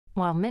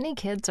While many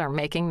kids are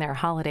making their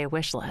holiday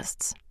wish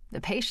lists,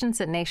 the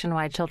patients at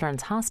Nationwide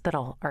Children's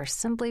Hospital are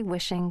simply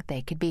wishing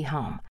they could be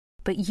home.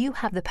 But you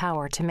have the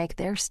power to make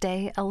their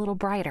stay a little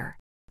brighter.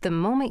 The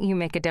moment you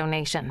make a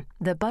donation,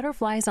 the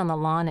butterflies on the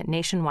lawn at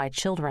Nationwide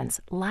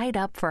Children's light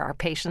up for our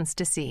patients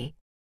to see.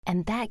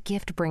 And that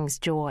gift brings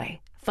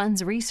joy,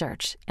 funds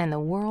research, and the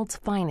world's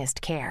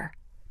finest care.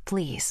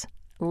 Please,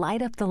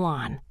 light up the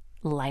lawn.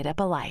 Light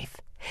up a life.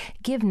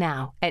 Give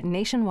now at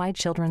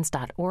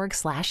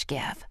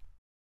nationwidechildrens.org/give.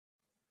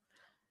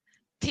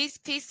 Peace,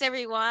 peace,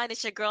 everyone.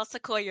 It's your girl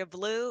Sequoia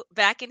Blue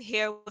back in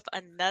here with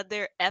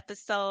another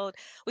episode.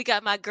 We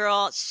got my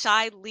girl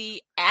Shy Lee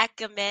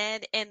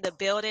Ackerman in the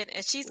building,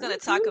 and she's going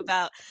to talk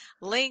about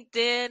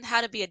LinkedIn,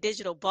 how to be a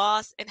digital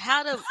boss, and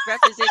how to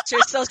represent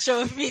your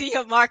social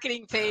media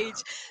marketing page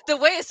the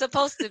way it's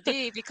supposed to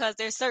be, because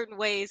there's certain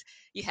ways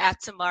you have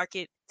to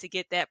market to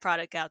get that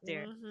product out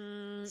there.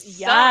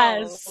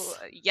 Yes.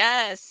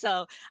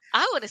 So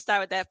I want to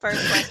start with that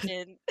first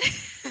question.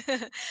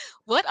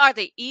 What are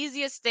the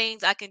easiest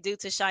things I can do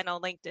to shine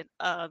on LinkedIn?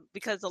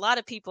 Because a lot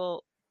of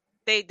people,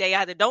 they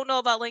either don't know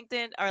about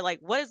LinkedIn or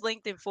like, what is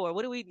LinkedIn for?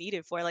 What do we need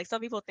it for? Like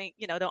some people think,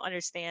 don't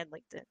understand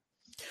LinkedIn.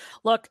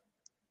 Look,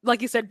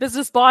 like you said,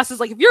 business bosses,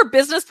 like if you're a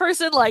business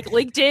person, like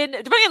LinkedIn,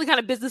 depending on the kind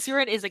of business you're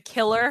in, is a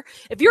killer.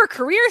 If you're a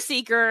career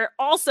seeker,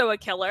 also a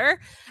killer,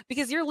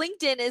 because your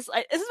LinkedIn is,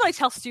 this is what I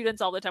tell students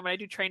all the time when I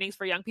do trainings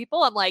for young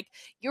people. I'm like,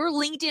 your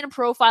LinkedIn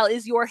profile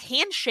is your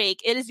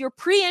handshake. It is your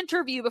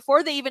pre-interview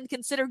before they even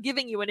consider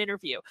giving you an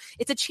interview.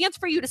 It's a chance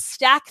for you to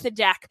stack the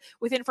deck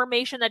with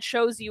information that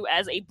shows you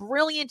as a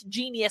brilliant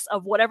genius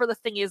of whatever the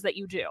thing is that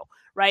you do,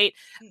 right?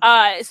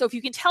 So if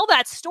you can tell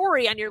that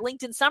story on your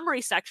LinkedIn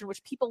summary section,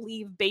 which people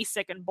leave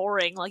basic and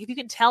boring, like if you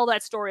can tell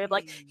that story of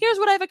like, here's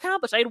what I've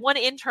accomplished. I had one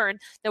intern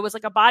that was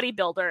like a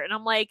bodybuilder, and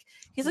I'm like,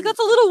 he's like, that's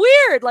a little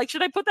weird. Like,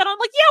 should I put that on? I'm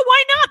like, yeah,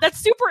 why not? That's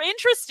super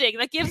interesting.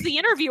 That gives the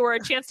interviewer a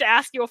chance to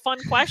ask you a fun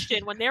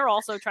question when they're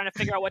also trying to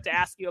figure out what to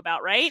ask you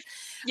about, right?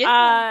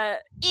 Yeah.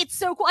 It's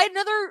so cool. I had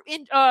no,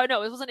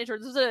 it wasn't an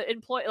intern. This was an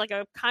employee, like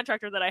a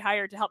contractor that I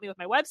hired to help me with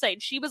my website,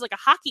 and she was like a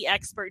hockey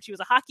expert. She was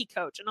a hockey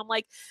coach, and I'm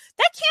like,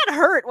 that can't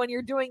hurt when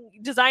you're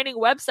designing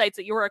websites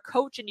that you're a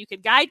coach and you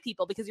can guide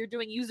people because you're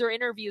doing user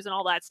interviews and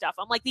all that stuff.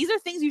 I'm like, these are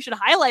things you should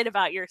highlight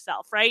about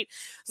yourself, right?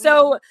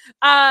 So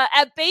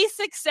at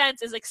basic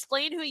sense is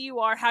explain who you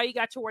are, how you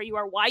got to where you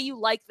are, why you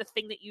like the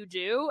thing that you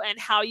do, and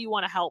how you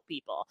want to help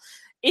people.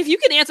 If you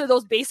can answer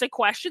those basic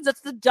questions, that's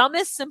the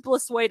dumbest,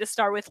 simplest way to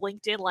start with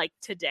LinkedIn, like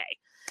today.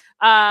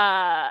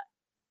 And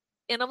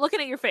I'm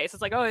looking at your face.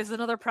 It's like, oh, it's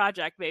another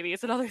project, maybe.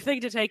 It's another thing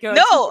to take on.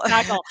 No,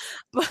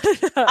 but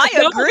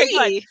I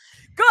agree.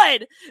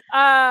 Good.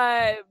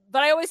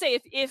 But I always say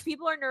if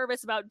people are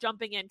nervous about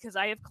jumping in, because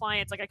I have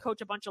clients, like I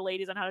coach a bunch of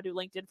ladies on how to do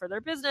LinkedIn for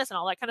their business and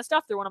all that kind of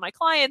stuff. They're one of my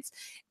clients.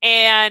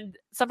 And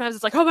sometimes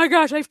it's like, oh my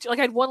gosh, I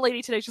had one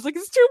lady today. She's like,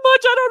 it's too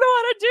much. I don't know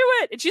how to do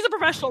it. And she's a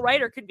professional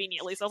writer,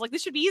 conveniently. So I was like,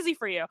 this should be easy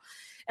for you. And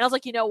I was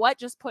like, you know what?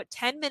 Just put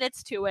 10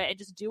 minutes to it and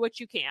just do what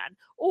you can.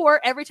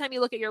 Or every time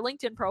you look at your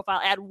LinkedIn profile,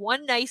 add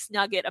one nice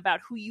nugget about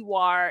who you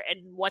are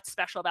and what's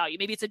special about you.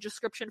 Maybe it's a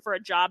description for a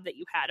job that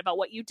you had about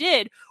what you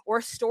did, or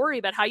a story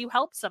about how you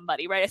helped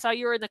somebody, right? I saw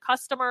you were in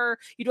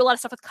you do a lot of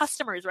stuff with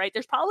customers, right?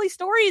 There's probably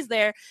stories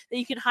there that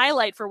you can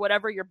highlight for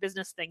whatever your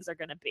business things are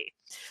going to be.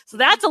 So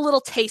that's a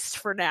little taste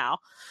for now.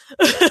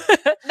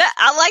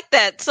 I like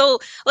that. So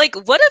like,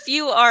 what if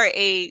you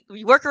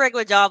work a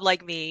regular job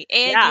like me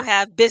and you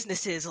have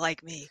businesses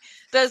like me?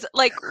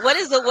 What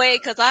is the way?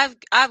 Because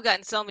I've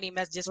gotten so many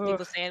messages from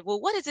people saying, well,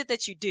 what is it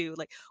that you do?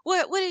 Like,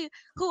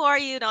 who are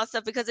you and all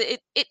stuff? Because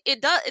it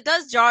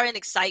does jar in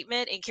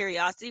excitement and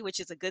curiosity, which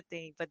is a good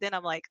thing. But then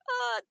I'm like,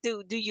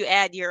 do you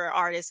add your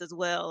artist as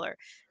well, or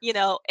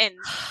and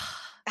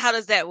how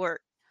does that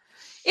work?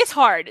 It's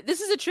hard.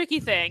 This is a tricky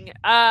thing.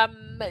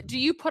 Do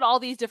you put all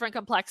these different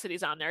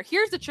complexities on there?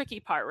 Here's the tricky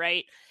part,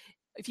 right?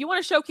 If you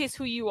want to showcase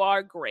who you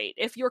are, great.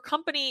 If your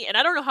company, and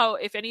I don't know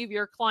if any of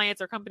your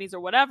clients or companies or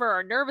whatever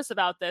are nervous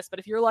about this, but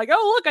if you're like,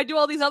 oh, look, I do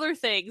all these other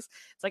things,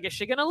 it's like, is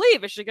she going to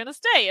leave? Is she going to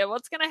stay?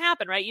 What's going to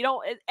happen, right?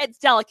 It's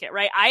delicate,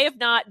 right? I have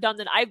not done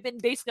that. I've been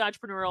basically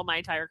entrepreneurial my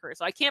entire career,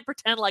 so I can't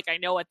pretend like I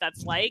know what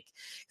that's like,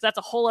 because that's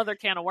a whole other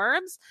can of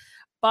worms.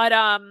 But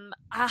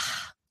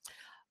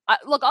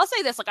look, I'll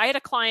say this. Like, I had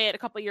a client a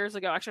couple of years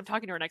ago. Actually, I'm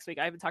talking to her next week.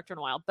 I haven't talked to her in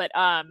a while, but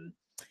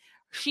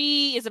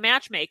she is a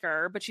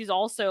matchmaker, but she's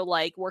also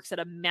like works at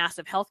a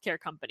massive healthcare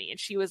company. And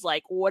she was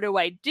like, what do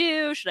I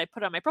do? Should I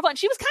put it on my profile? And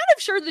she was kind of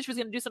sure that she was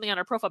going to do something on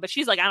her profile, but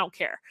she's like, I don't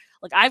care.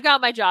 Like, I've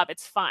got my job.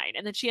 It's fine.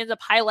 And then she ends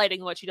up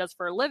highlighting what she does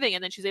for a living.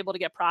 And then she's able to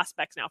get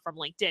prospects now from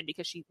LinkedIn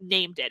because she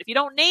named it. If you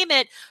don't name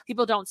it,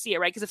 people don't see it,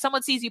 right? Because if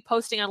someone sees you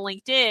posting on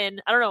LinkedIn,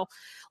 I don't know,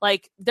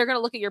 like they're going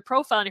to look at your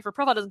profile. And if your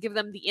profile doesn't give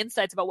them the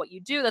insights about what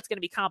you do, that's going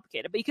to be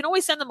complicated. But you can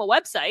always send them a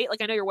website.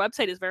 Like, I know your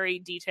website is very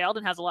detailed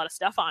and has a lot of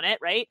stuff on it,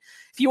 right?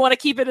 If you want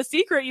to keep it a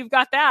secret, you've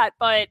got that.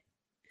 But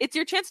it's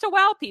your chance to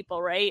wow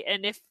people, right?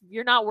 And if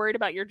you're not worried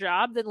about your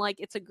job, then like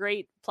it's a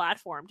great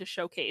platform to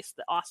showcase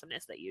the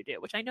awesomeness that you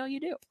do, which I know you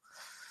do.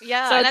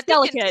 Yeah, so and it's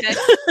delicate.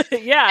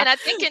 Yeah, and I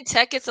think in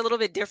tech it's a little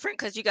bit different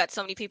because you got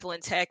so many people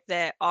in tech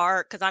that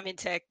are, because I'm in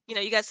tech,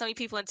 you got so many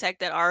people in tech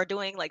that are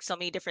doing like so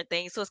many different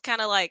things. So it's kind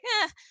of like,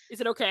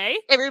 is it okay?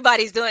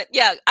 Everybody's doing,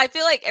 yeah. I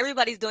feel like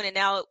everybody's doing it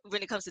now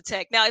when it comes to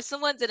tech. Now, if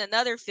someone's in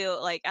another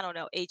field, like I don't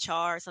know,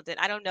 HR or something,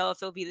 I don't know if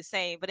it'll be the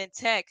same. But in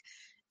tech,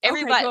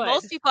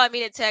 most people I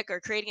meet in tech are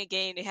creating a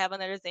game. They have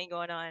another thing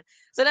going on.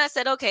 So then I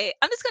said, okay,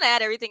 I'm just gonna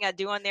add everything I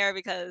do on there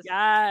because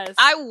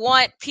I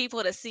want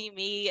people to see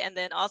me, and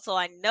then also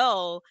I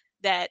know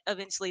that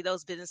eventually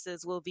those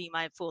businesses will be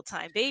my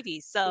full-time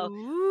babies. So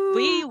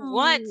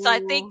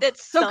I think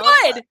that's so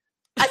good.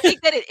 I think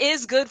that it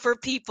is good for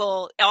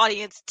people,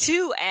 audience,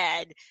 to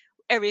add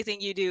everything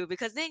you do,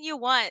 because then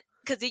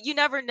because you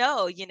never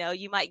know,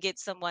 you might get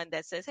someone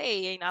that says,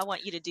 hey, I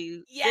want you to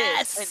do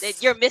this. And then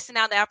you're missing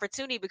out on the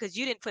opportunity because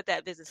you didn't put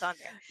that business on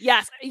there.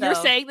 Yes. So, you're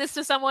saying this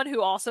to someone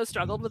who also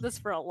struggled with this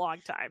for a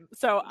long time.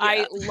 So yeah.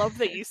 I love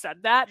that you said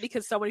that,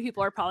 because so many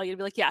people are probably going to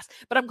be like, yes,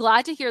 but I'm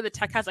glad to hear that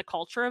tech has a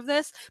culture of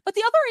this. But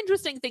the other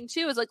interesting thing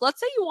too is like, let's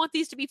say you want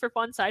these to be for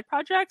fun side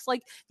projects.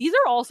 Like these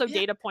are also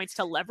data points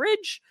to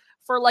leverage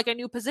for like a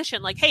new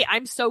position. Like, hey,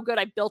 I'm so good,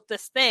 I built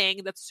this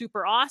thing that's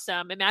super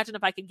awesome. Imagine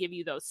if I could give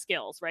you those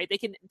skills, right? They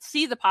can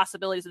see the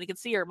possibilities and they can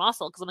see your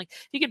muscle. Because I'm like,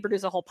 if you can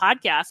produce a whole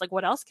podcast, like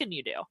what else can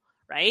you do?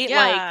 Right?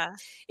 Yeah. Like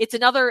it's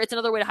another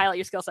way to highlight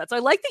your skill set. So I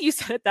like that you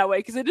said it that way,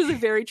 because it is a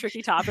very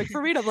tricky topic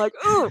for me. And I'm like,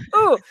 ooh,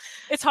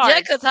 it's hard. Yeah,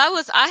 because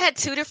I had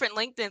two different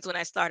LinkedIns when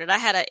I started. I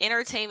had an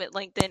entertainment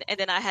LinkedIn and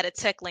then I had a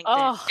tech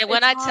LinkedIn. And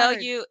when I tell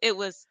you, it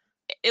was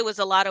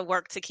a lot of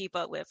work to keep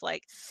up with.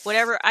 Like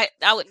whatever, I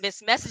would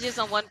miss messages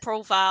on one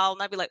profile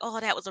and I'd be like, oh,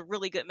 that was a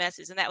really good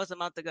message, and that was a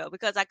month ago,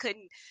 because I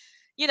couldn't,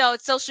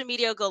 it's social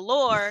media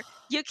galore.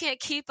 You can't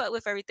keep up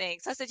with everything.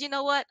 So I said, you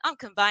know what? I'm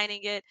combining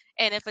it.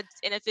 And if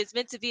it's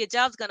meant to be, a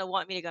job's gonna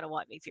want me,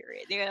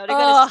 period. They're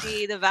gonna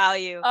see the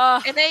value.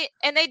 And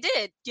they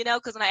did,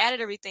 because when I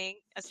added everything,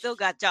 I still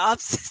got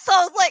jobs. So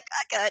I was like,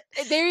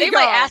 they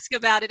might ask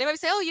about it. They might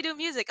say, oh, you do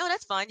music. Oh,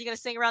 that's fun. You're gonna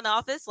sing around the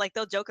office? Like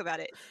they'll joke about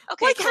it.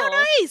 Okay, like, cool. how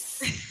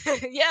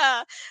nice.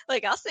 Yeah.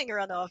 Like I'll sing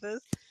around the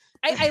office.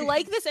 I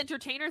like this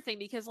entertainer thing,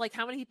 because like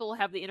how many people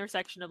have the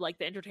intersection of like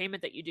the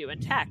entertainment that you do in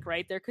tech,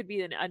 right? There could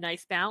be a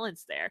nice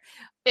balance there.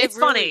 It's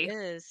really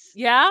funny. Is.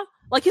 Yeah.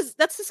 Like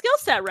that's the skill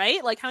set,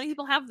 right? Like how many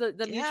people have the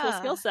mutual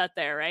skill set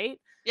there, right?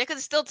 Yeah, because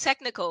it's still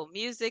technical.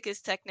 Music is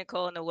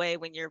technical in a way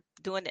when you're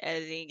doing the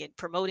editing and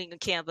promoting a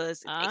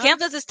Canvas. And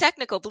Canvas is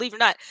technical, believe it or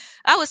not.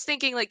 I was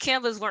thinking like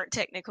Canvas weren't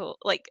technical.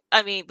 Like,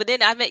 but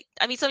then I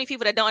meet so many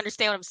people that don't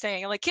understand what I'm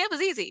saying. I'm like,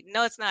 Canvas easy.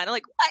 No, it's not. I'm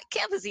like, what?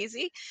 Canvas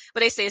easy? But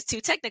they say it's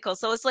too technical.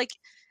 So it's like,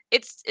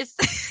 it's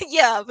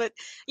yeah, but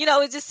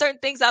it's just certain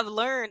things I've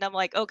learned. I'm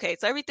like, okay,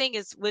 so everything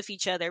is with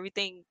each other.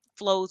 Everything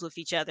flows with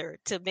each other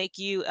to make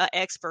you an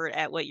expert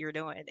at what you're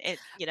doing. And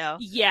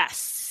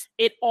yes,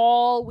 it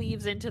all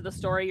weaves into the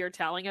story you're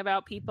telling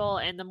about people,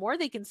 and the more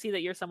they can see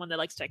that you're someone that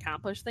likes to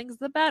accomplish things,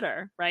 the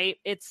better, right?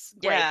 It's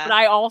great. But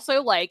I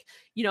also like,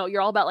 you're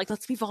all about like,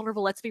 let's be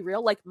vulnerable, let's be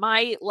real. Like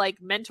my like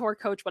mentor,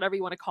 coach, whatever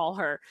you want to call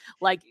her,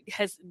 like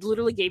has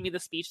literally gave me the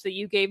speech that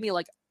you gave me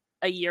like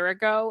a year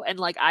ago, and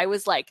like I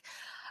was like,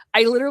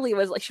 I literally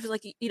was like, she was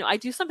like, I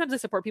do sometimes I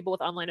support people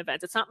with online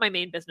events. It's not my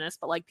main business,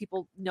 but like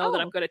people know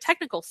that I'm good at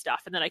technical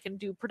stuff and that I can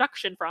do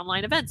production for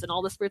online events and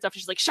all this weird stuff.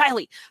 She's like,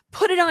 Shiley,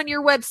 put it on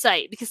your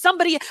website, because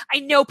I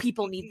know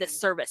people need this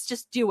service.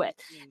 Just do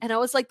it. And I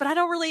was like, but I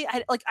don't really,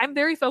 I'm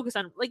very focused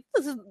on like,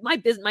 this is my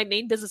business. My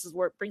main business is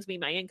where it brings me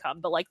my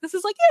income. But like, this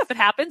is like, yeah, if it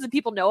happens and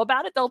people know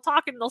about it, they'll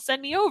talk and they'll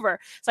send me over.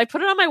 So I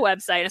put it on my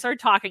website and I started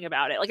talking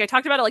about it. Like I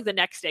talked about it like the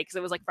next day, because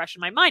it was like fresh in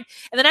my mind.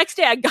 And the next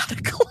day I got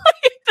a client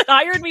that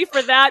hired me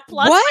for that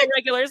plus my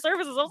regular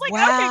services. I was like,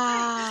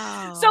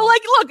 okay. So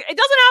like, look, it doesn't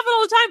happen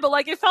all the time, but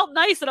like it felt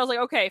nice that I was like,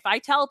 okay, if I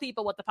tell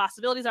people what the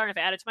possibilities are and if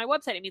I add it to my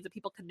website, it means that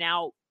people can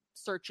now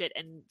search it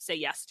and say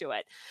yes to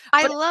it.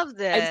 I love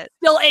that. I'm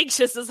still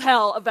anxious as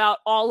hell about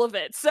all of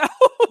it. So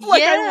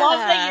like, I love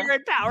that you're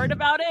empowered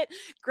about it.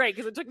 Great,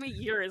 because it took me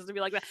years to be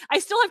like that. I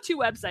still have two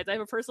websites. I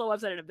have a personal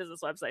website and a business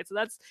website. So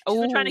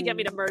she's been trying to get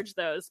me to merge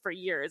those for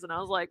years, and I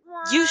was like,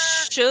 you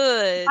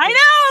should. I know.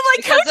 I'm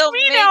like, coach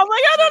me now. I'm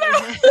like,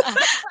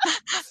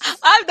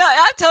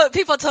 I don't know.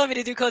 People told me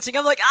to do coaching.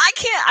 I'm like, I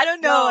can't. I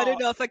don't know. No. I don't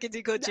know if I can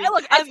do coaching.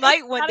 Look, I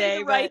might one day.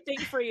 The right thing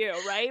for you,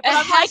 right? But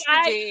I'm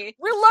like,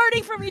 we're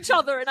learning from each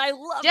other, and I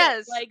love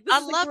it. Like,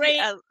 this is a great,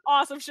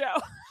 awesome show.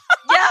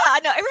 Yeah, I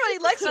know.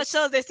 Everybody likes my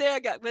shows. They say I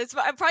got, but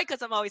I'm probably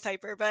because I'm always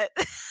hyper. But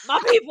my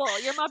people,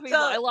 you're my people.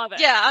 So, I love it.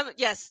 Yeah,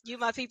 yes, you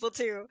my people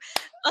too.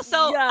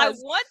 So I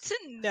want to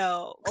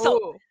know.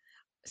 So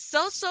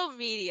social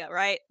media,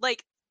 right?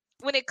 Like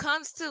when it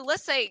comes to,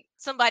 let's say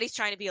somebody's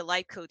trying to be a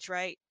life coach,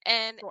 right?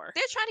 And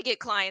they're trying to get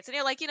clients, and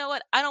they're like, you know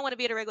what? I don't want to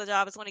be at a regular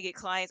job. I just want to get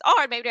clients.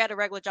 Or maybe they're at a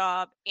regular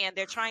job and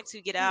they're trying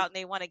to get out and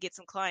they want to get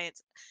some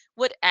clients.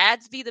 Would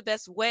ads be the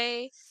best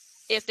way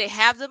if they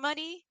have the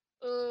money?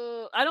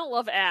 I don't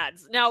love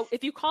ads. Now,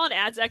 if you call an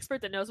ads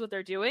expert that knows what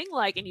they're doing,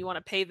 like, and you want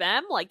to pay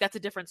them, like, that's a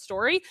different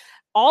story.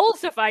 All the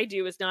stuff I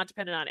do is not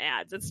dependent on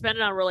ads. It's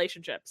dependent on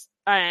relationships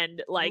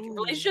and like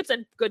relationships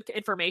and good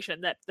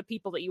information that the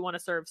people that you want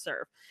to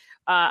serve.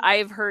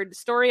 I've heard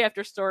story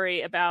after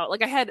story about,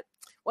 like, I had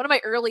one of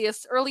my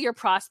earlier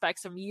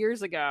prospects from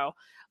years ago.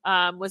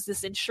 Was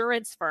this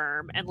insurance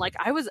firm, and like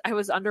I was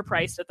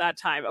underpriced at that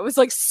time. It was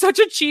like such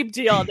a cheap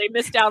deal. They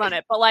missed out on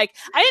it, but like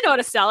I didn't know how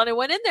to sell, and I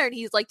went in there and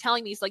he's like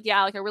telling me, he's like,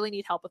 yeah, like I really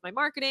need help with my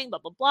marketing, blah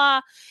blah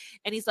blah.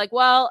 And he's like,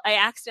 well, I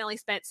accidentally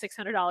spent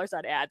 $600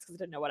 on ads because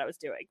I didn't know what I was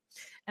doing.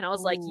 And I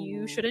was like,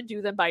 you shouldn't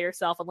do them by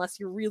yourself unless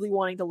you're really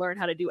wanting to learn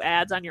how to do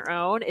ads on your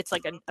own. It's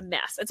like a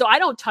mess. And so I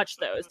don't touch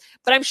those,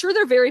 but I'm sure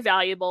they're very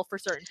valuable for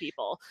certain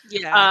people.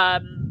 Yeah.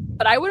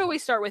 But I would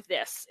always start with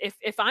this.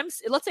 If I'm,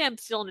 let's say I'm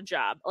still in a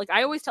job, like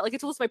I always tell, like I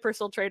told this my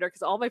personal trainer,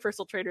 because all my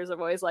personal trainers are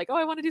always like, oh,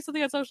 I want to do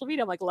something on social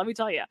media. I'm like, let me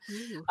tell you,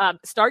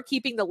 start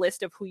keeping the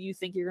list of who you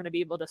think you're going to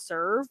be able to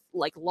serve,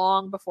 like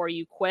long before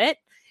you quit.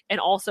 And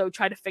also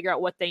try to figure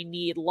out what they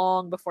need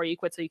long before you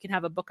quit, so you can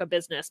have a book of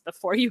business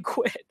before you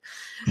quit.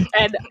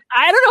 And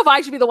I don't know if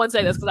I should be the one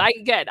saying this, because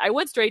I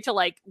went straight to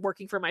like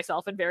working for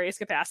myself in various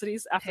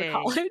capacities after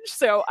college.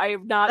 So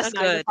I'm not a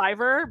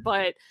 9-to-5er,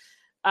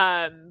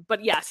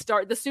 but yeah,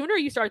 the sooner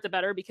you start, the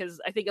better,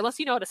 because I think unless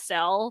you know how to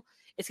sell,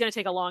 it's going to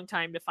take a long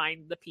time to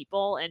find the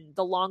people. And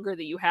the longer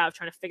that you have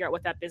trying to figure out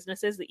what that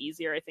business is, the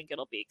easier I think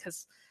it'll be.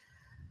 Because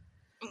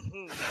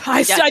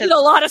I did a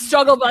lot of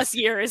struggle bus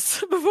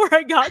years before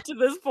I got to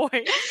this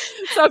point.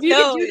 So if you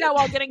can do that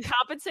while getting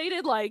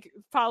compensated, like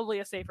probably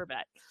a safer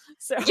bet.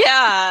 So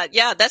yeah,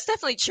 that's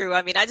definitely true.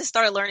 I mean, I just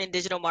started learning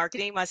digital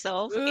marketing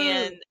myself,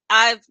 and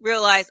I've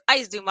realized I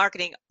used to do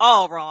marketing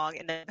all wrong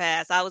in the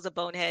past. I was a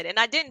bonehead, and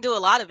I didn't do a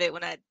lot of it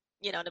when in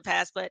the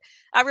past, but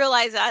I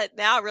realize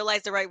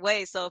the right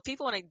way. So if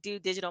people want to do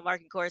digital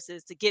marketing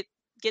courses to get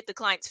the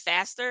clients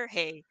faster,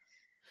 hey,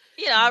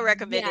 I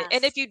recommend it.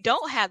 And if you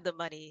don't have the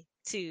money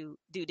to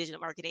do digital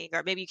marketing,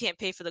 or maybe you can't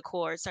pay for the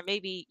course, or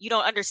maybe you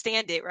don't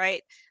understand it,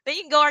 right? Then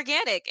you can go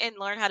organic and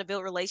learn how to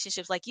build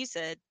relationships, like you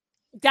said.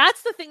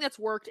 That's the thing that's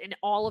worked in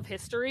all of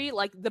history.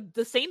 Like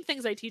the same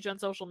things I teach on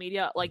social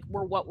media, like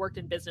were what worked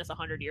in business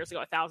 100 years ago,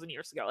 1,000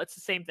 years ago. It's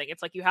the same thing.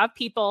 It's like you have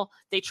people,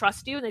 they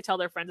trust you, and they tell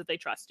their friends that they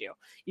trust you.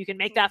 You can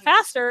make that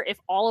faster if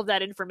all of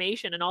that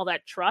information and all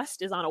that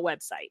trust is on a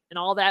website, and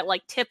all that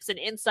like tips and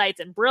insights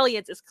and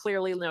brilliance is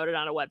clearly noted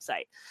on a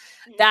website.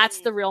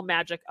 That's the real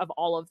magic of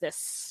all of this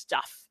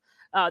stuff.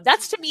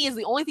 That's, to me, is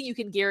the only thing you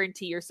can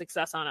guarantee your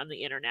success on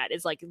the internet,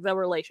 is like the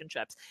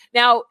relationships.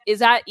 Now, is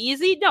that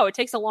easy? No, it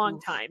takes a long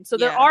time. So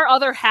there are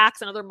other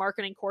hacks and other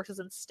marketing courses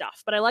and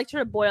stuff, but I like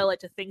to boil it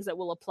to things that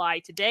will apply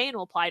today and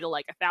will apply to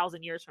like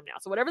 1,000 years from now.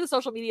 So whatever the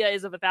social media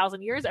is of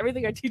 1,000 years,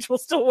 everything I teach will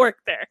still work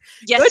there.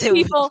 Yes, good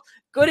people,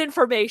 good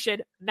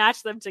information,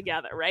 match them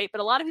together, right? But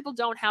a lot of people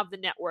don't have the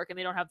network and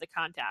they don't have the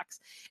contacts.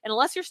 And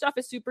unless your stuff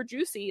is super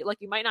juicy,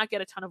 like you might not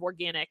get a ton of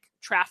organic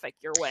traffic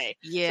your way.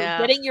 Yeah.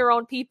 So getting your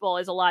own people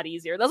is a lot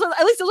easier. Those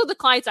are the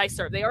clients I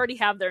serve. They already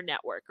have their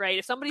network, right?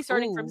 If somebody's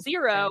starting from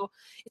zero,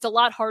 it's a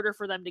lot harder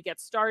for them to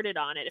get started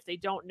on it if they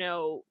don't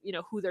know,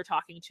 who they're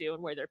talking to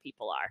and where their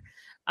people are.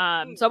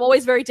 So I'm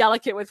always very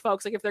delicate with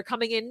folks. Like if they're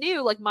coming in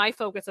new, like my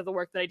focus of the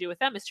work that I do with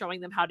them is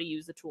showing them how to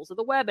use the tools of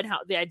the web and how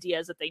the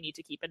ideas that they need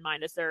to keep in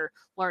mind as they're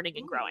learning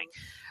and growing.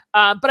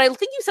 But I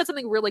think you said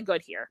something really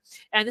good here.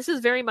 And this is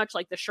very much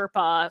like the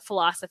Sherpa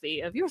philosophy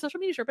of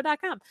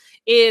yoursocialmediasherpa.com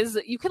is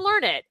you can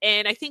learn it.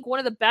 And I think one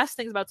of the best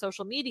things about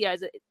social media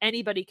is that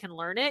anybody can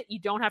learn it. You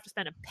don't have to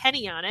spend a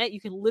penny on it. You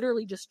can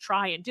literally just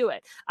try and do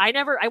it.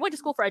 I went to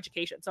school for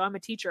education. So I'm a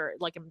teacher,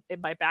 like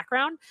in my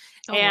background.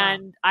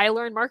 I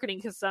learned marketing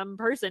because some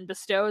person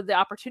bestowed the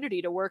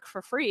opportunity to work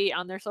for free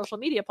on their social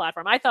media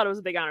platform. I thought it was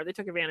a big honor. They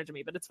took advantage of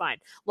me, but it's fine.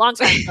 Long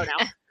time ago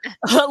now.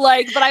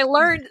 But I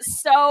learned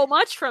so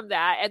much from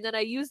that. And then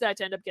I used that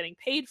to end up getting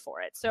paid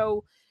for it.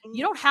 So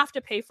you don't have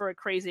to pay for a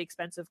crazy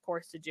expensive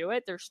course to do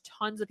it. There's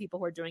tons of people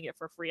who are doing it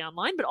for free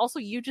online, but also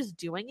you just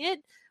doing it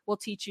will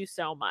teach you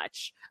so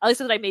much. At least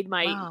that I made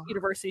my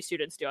university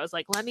students do. I was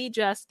like, let me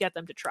just get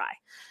them to try.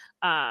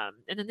 And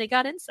then they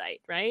got insight,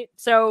 right?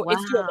 So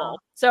it's doable.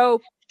 So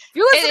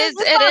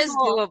it is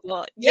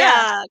doable.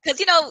 Yeah.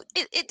 Cause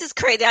it's just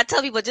crazy. I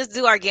tell people just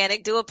do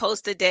organic, do a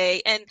post a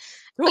day. And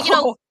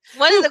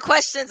one of the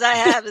questions I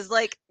have is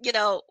like,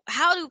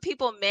 how do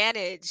people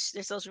manage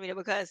their social media?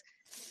 Because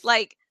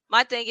like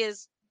my thing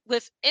is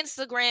with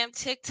Instagram,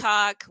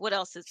 TikTok, what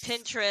else is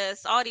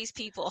Pinterest, all these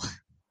people.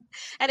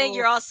 And then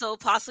you're also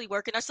possibly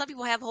working, or some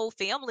people have whole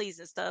families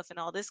and stuff and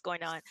all this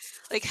going on.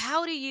 Like,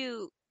 how do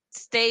you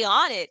stay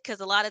on it?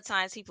 Because a lot of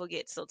times people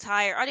get so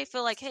tired, or they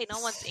feel like, hey, no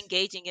one's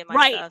engaging in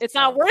my stuff. It's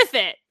not worth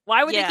it.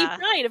 Why would they keep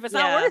trying if it's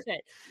not worth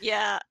it?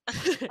 Yeah.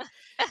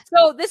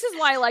 So this is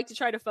why I like to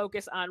try to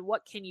focus on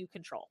what can you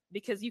control,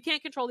 because you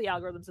can't control the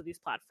algorithms of these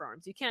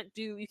platforms. You can't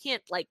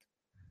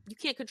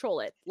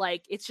control it.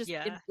 Like it's just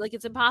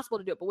it's impossible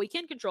to do it. But what we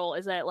can control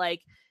is that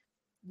like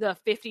the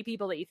 50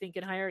 people that you think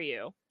can hire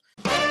you.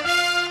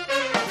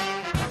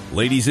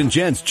 Ladies and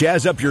gents,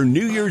 jazz up your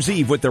New Year's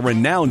Eve with the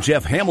renowned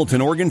Jeff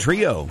Hamilton Organ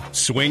Trio.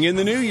 Swing in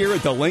the new year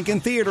at the Lincoln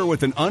Theater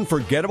with an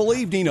unforgettable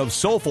evening of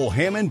soulful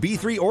Hammond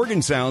B3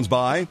 organ sounds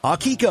by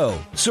Akiko,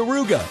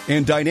 Saruga,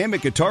 and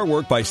dynamic guitar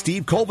work by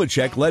Steve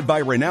Kolvacek, led by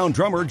renowned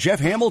drummer Jeff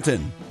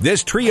Hamilton.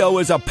 This trio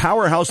is a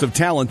powerhouse of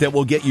talent that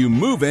will get you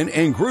moving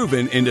and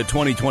grooving into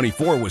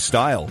 2024 with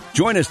style.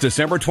 Join us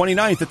December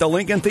 29th at the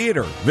Lincoln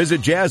Theater.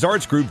 Visit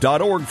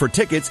jazzartsgroup.org for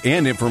tickets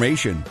and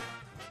information.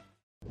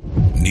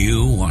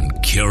 New on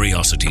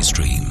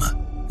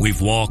CuriosityStream,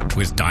 we've walked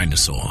with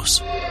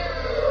dinosaurs.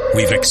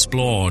 We've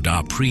explored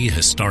our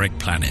prehistoric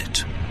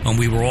planet, and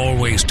we were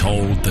always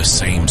told the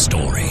same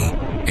story.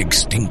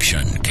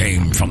 Extinction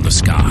came from the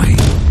sky.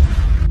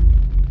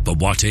 But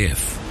what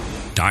if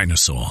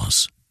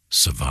dinosaurs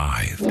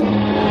survived?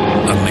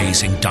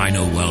 Amazing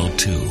Dino World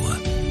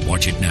 2.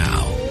 Watch it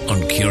now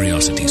on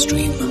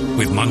CuriosityStream.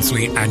 With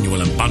monthly,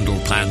 annual, and bundle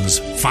plans,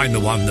 find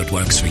the one that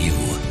works for you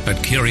at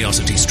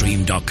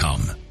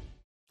CuriosityStream.com.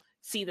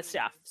 See the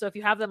stuff. So if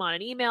you have them on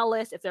an email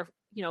list, if they're,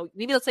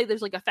 maybe let's say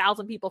there's like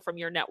 1,000 people from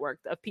your network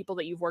of people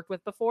that you've worked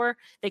with before,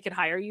 they could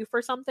hire you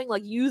for something.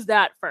 Like, use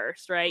that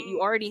first, right?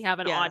 You already have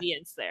an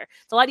audience there.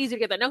 It's a lot easier to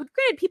get that. Now,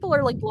 granted, people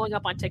are like blowing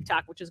up on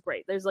TikTok, which is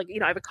great. There's like,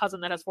 I have a cousin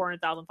that has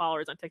 400,000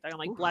 followers on TikTok. I'm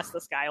like, bless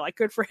this guy. Like,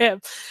 good for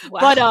him. Wow.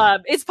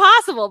 But it's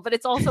possible, but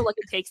it's also like,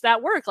 it takes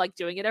that work, like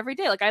doing it every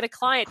day. Like, I had a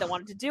client that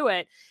wanted to do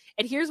it.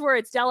 And here's where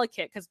it's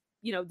delicate, because,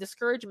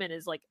 discouragement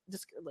is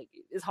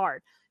is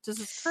hard.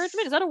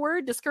 Discouragement, is that a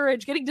word?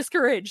 Getting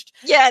discouraged.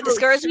 Yeah,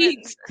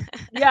 discouragement.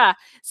 Yeah.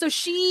 So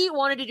she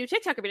wanted to do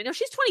TikTok every day. Now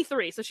she's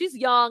 23, so she's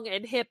young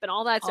and hip and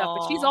all that stuff,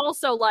 but she's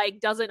also like,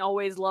 doesn't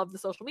always love the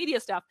social media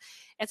stuff.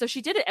 And so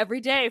she did it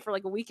every day for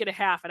like a week and a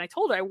half. And I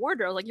told her, I warned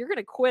her, I was like, you're going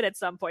to quit at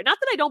some point. Not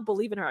that I don't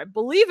believe in her. I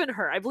believe in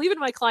her. I believe in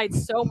my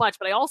clients so much,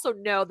 but I also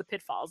know the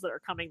pitfalls that are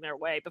coming their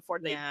way before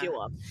they do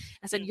them.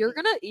 I said, you're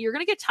going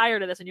to get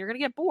tired of this and you're going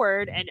to get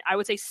bored. And I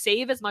would say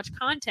save as much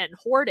content and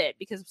hoard it,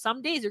 because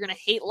some days you're going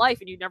to hate life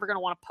and you're never going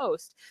to want to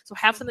post. So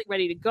have something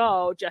ready to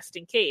go just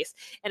in case.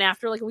 And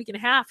after like a week and a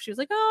half, she was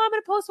like, oh, I'm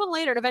going to post one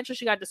later. And eventually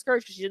she got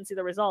discouraged because she didn't see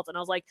the results. And I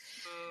was like,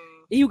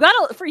 you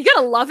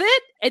gotta love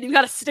it and you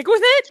gotta stick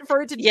with it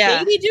for it to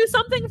maybe do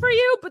something for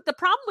you. But the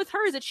problem with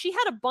her is that she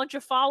had a bunch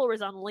of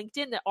followers on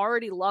LinkedIn that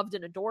already loved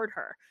and adored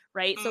her,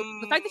 right? So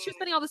the fact that she was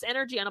spending all this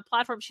energy on a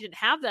platform she didn't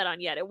have that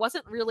on yet, it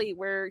wasn't really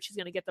where she's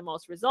going to get the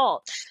most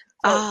result.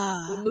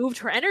 So we moved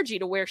her energy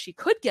to where she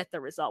could get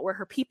the result, where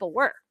her people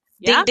were.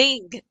 Yeah?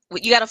 Ding, ding.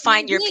 You got to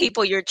find your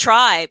people, your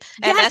tribe.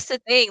 And that's the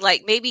thing.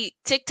 Like, maybe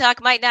TikTok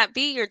might not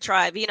be your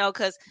tribe,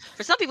 because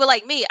for some people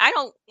like me, I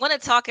don't want to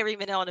talk every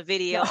minute on a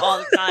video all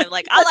the time.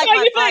 Like, I like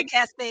my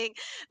podcast thing,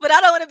 but I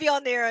don't want to be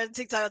on there on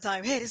TikTok all the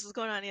time. Hey, this is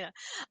going on.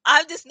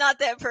 I'm just not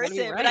that person.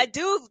 Right. But I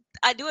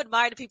do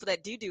admire the people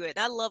that do it. And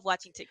I love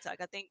watching TikTok.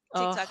 I think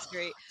TikTok's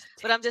great.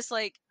 But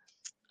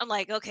I'm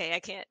like, okay,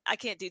 I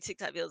can't do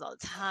TikTok videos all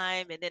the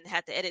time and then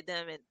have to edit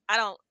them. And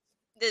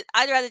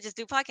I'd rather just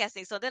do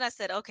podcasting. So then I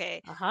said,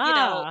 okay,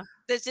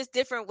 there's just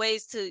different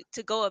ways to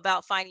go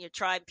about finding your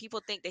tribe.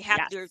 People think they have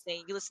to do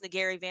everything. You listen to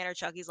Gary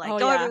Vaynerchuk. He's like,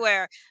 go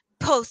everywhere,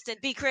 post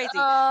and be crazy.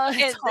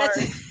 And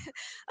I'm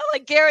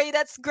like, Gary,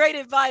 that's great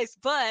advice,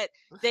 but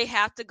they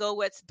have to go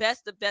what's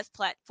the best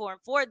platform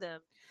for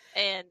them.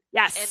 And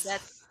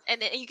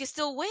and you can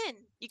still win.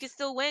 You can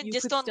still win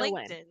just on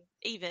LinkedIn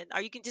even,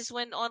 or you can just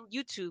win on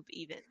YouTube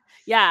even.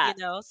 Yeah.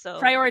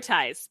 So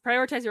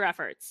prioritize your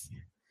efforts.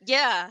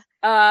 Yeah.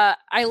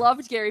 I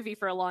loved Gary Vee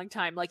for a long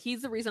time. Like,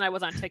 he's the reason I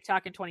was on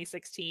TikTok in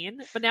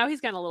 2016, but now he's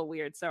gotten a little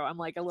weird. So I'm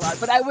like a little odd.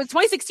 But I was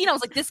 2016. I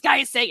was like, this guy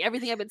is saying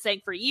everything I've been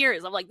saying for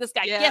years. I'm like, this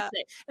guy gets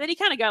it. And then he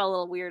kind of got a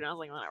little weird. And I was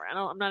like, whatever.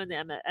 I'm not in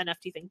the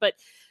NFT thing. But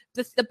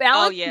the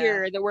balance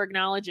here that we're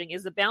acknowledging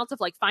is the balance of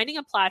like finding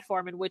a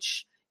platform in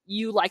which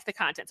you like the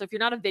content. So if you're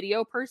not a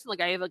video person, like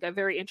I have like a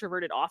very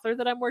introverted author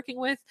that I'm working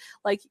with,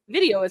 like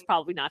video is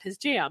probably not his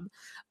jam.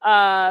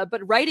 But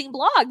writing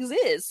blogs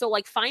is. So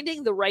like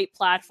finding the right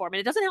platform,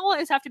 and it doesn't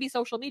always have to be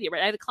social media,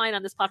 right? I have a client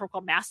on this platform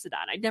called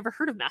Mastodon. I'd never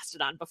heard of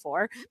Mastodon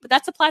before, but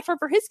that's a platform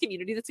for his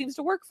community that seems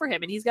to work for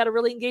him. And he's got a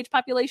really engaged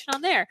population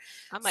on there.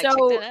 I might check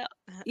that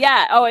out.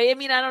 Yeah. Oh, I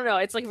mean, I don't know.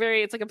 It's like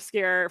it's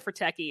obscure for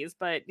techies,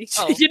 but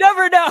you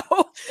never know.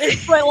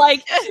 But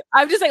like,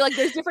 I'm just saying, like,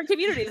 there's different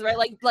communities, right?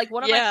 Like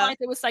one of my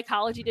clients, it was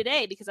Psychology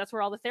Today, because that's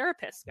where all the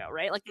therapists go,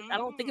 right? Like, I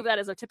don't think of that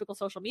as a typical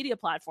social media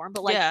platform,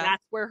 but like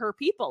that's where her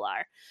people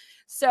are.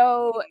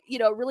 So,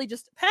 it really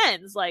just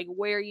depends like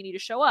where you need to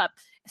show up.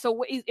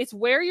 So it's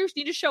where you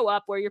need to show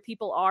up, where your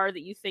people are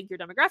that you think your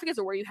demographic is,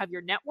 or where you have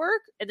your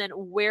network, and then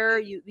where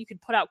you can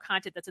put out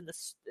content that's in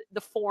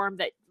the form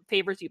that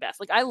favors you best.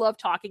 Like, I love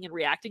talking and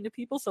reacting to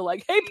people. So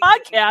like, hey,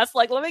 podcast,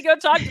 like, let me go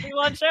talk to people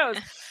on shows.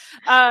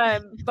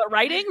 But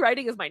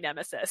writing is my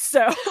nemesis.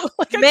 So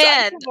like,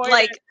 man,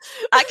 like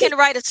I can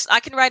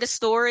write a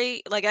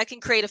story. Like, I can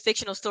create a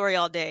fictional story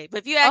all day. But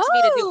if you ask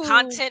me to do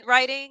content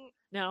writing,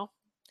 no.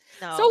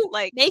 So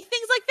like, make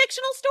things like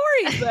fictional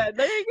stories then.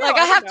 There you go. Like,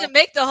 I have to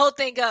make the whole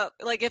thing up.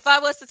 Like, if I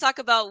was to talk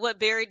about what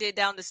Barry did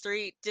down the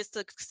street just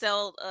to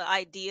sell an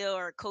idea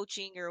or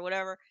coaching or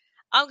whatever,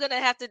 I'm gonna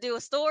have to do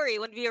a story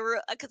when be a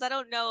real, because I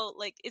don't know,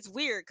 like it's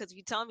weird because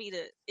you tell me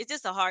to, it's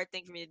just a hard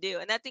thing for me to do.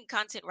 And I think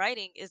content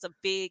writing is a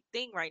big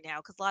thing right now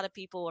because a lot of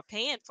people are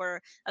paying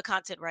for a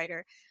content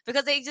writer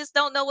because they just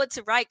don't know what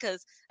to write.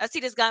 Because I see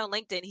this guy on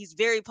LinkedIn, he's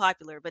very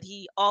popular, but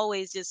he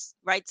always just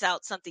writes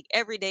out something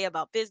every day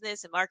about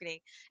business and marketing.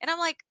 And I'm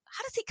like,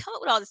 how does he come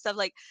up with all this stuff?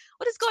 Like,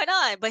 what is going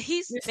on? But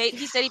he said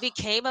he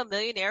became a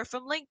millionaire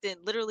from LinkedIn,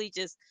 literally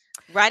just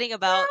writing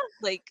about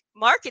like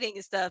marketing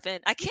and stuff. And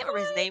I can't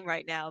remember his name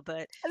right now,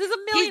 but there's a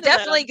million. He's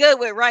definitely good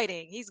with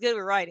writing. He's good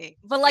with writing.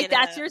 But like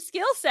that's your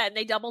skill set, and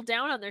they double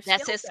down on their skill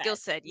set. That's his skill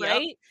set,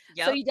 right?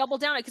 Yep. So you double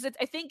down it because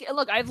I think,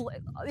 look,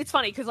 it's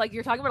funny because like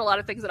you're talking about a lot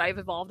of things that I've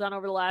evolved on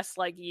over the last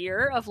like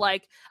year of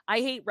like I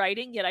hate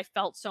writing, yet I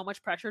felt so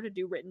much pressure to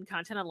do written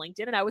content on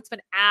LinkedIn, and I would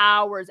spend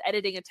hours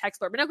editing a text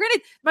blurb. But now,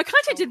 granted, my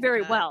content did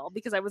very well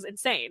because I was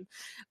insane,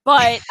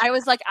 but I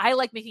was like, I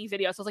like making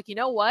videos. So I was like, you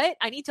know what?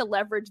 I need to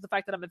leverage the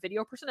fact that I'm a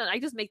video person, and I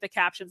just make the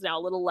captions now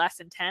a little less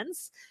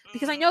intense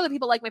because I know that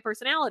people like my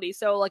personality.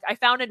 So like I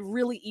found a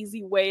really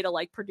easy way to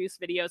like produce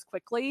videos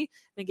quickly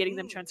and getting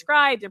them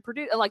transcribed and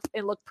produce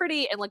and look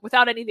pretty and like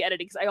without any of the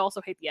editing, because I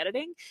also hate the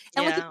editing.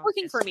 And like it's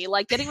working for me,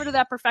 like getting rid of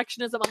that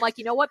perfectionism. I'm like,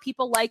 you know what,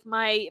 people like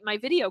my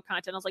video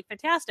content. I was like,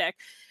 fantastic.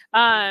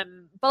 But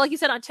like you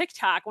said, on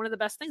TikTok, one of the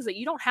best things that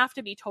you don't have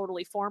to be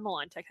totally formal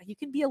on TikTok. You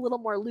can be a little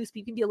more loose, but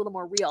you can be a little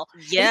more real.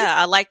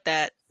 I like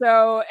that.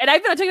 So, and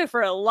I've been on TikTok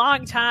for a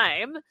long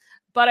time,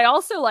 but I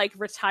also like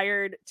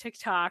retired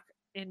TikTok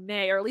in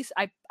May, or at least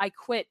I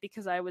quit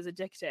because I was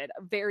addicted,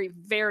 very,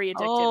 very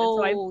addicted. And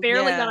so I've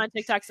barely gone on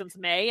TikTok since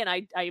May, and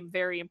I am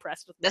very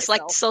impressed with That's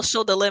myself. Like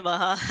Social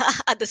Dilemma,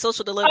 huh? The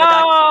Social Dilemma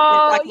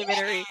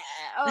documentary. Yeah.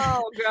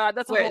 Oh God,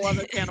 that's a whole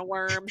other can of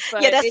worms.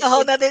 But that's a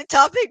whole other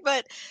topic.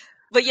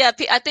 But yeah,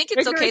 I think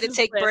it's okay to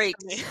take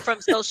breaks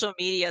from social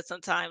media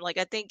sometime. Like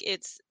I think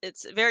it's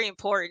very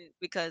important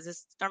because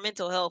it's our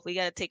mental health. We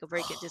got to take a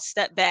break and just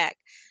step back,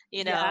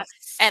 you know. Yes.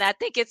 And I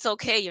think it's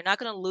okay. You're not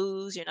going to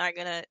lose. You're not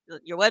going to.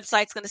 Your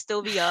website's going to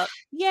still be up.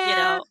 Yeah.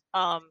 You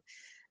know.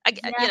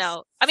 You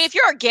know, I mean, if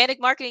you're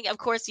organic marketing, of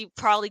course, you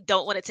probably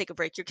don't want to take a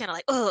break. You're kind of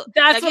like, oh,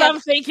 that's what I'm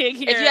thinking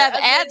here. If you have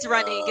ads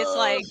running, it's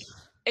like.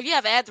 If you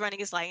have ads running,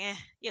 it's like,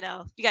 you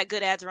know, you got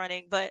good ads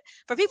running. But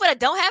for people that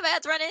don't have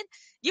ads running,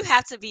 you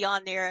have to be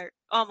on there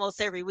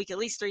almost every week, at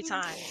least 3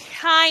 times.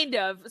 Kind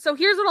of. So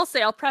here's what I'll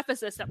say. I'll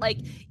preface this that like,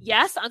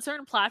 yes, on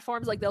certain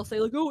platforms, like they'll say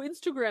like, oh,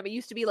 Instagram, it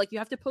used to be like you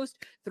have to post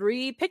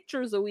 3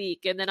 pictures a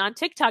week. And then on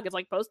TikTok, it's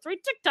like post 3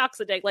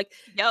 TikToks a day. Like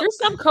there's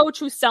some coach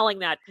who's selling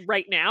that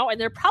right now, and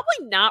they're probably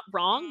not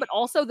wrong, but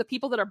also the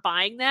people that are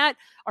buying that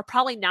are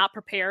probably not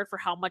prepared for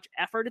how much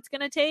effort it's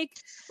going to take.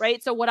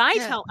 Right. So what I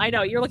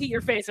know you're looking at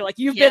your face. You're like,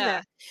 you've been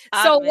there.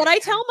 So what I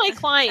tell my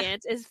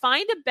clients is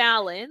find a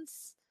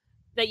balance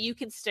that you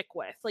can stick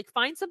with. Like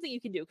find something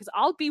you can do, because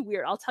I'll be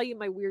weird. I'll tell you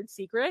my weird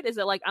secret is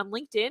that like on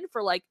LinkedIn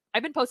for like,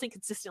 I've been posting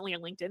consistently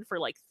on LinkedIn for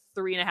like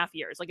 3.5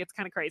 years. Like it's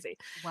kind of crazy.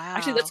 Wow.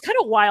 Actually, that's kind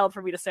of wild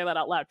for me to say that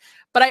out loud.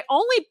 But I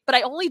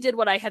only did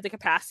what I had the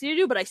capacity to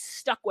do, but I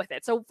stuck with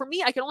it. So for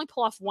me, I can only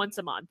pull off once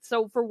a month.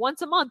 So for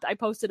once a month, I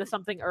posted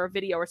something or a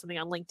video or something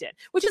on LinkedIn,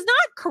 which is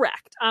not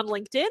correct on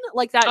LinkedIn.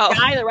 Like that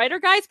guy, the writer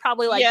guy, is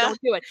probably like, don't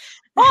do it.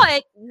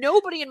 But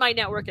nobody in my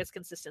network is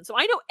consistent. So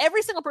I know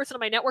every single person in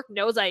my network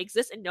knows I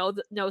exist and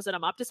knows that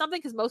I'm up to something,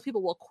 because most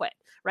people will quit,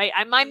 right?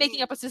 I'm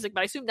making up a statistic,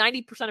 but I assume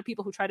 90% of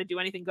people who try to do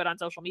anything good on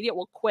social media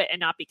will quit and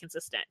not be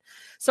consistent.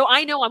 So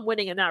I know I'm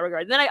winning in that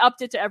regard. And then I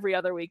upped it to every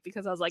other week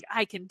because I was like,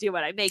 I can do it.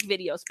 I make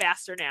videos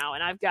faster now,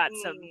 and I've got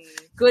some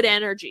good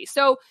energy.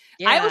 So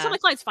I always tell my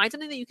clients, find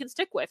something that you can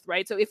stick with,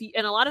 right? So if you,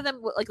 and a lot of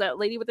them, like that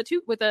lady with the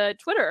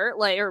Twitter,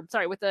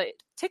 with the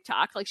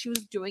TikTok, like she was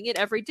doing it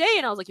every day,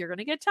 and I was like, you're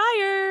gonna get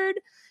tired.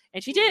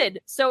 And she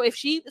did. So if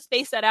she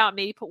spaced that out,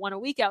 maybe put 1 a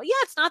week out,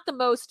 it's not the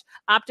most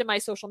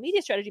optimized social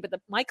media strategy, but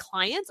my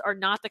clients are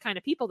not the kind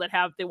of people that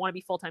they want to be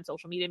full-time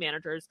social media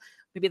managers,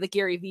 maybe the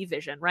Gary Vee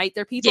vision, right?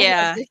 They're people who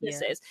have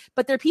businesses,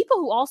 but they're people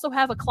who also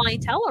have a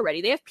clientele already.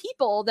 They have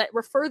people that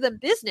refer them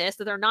business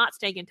that they're not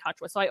staying in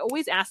touch with. So I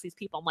always ask these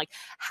people, I'm like,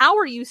 how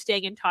are you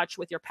staying in touch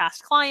with your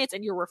past clients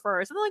and your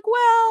referrers? And they're like,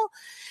 well,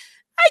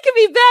 I can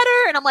be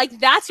better. And I'm like,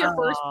 that's your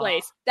first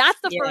place. That's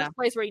the first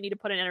place where you need to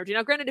put in energy.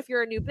 Now, granted, if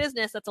you're a new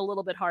business, that's a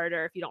little bit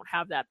harder if you don't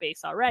have that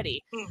base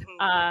already.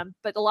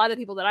 But a lot of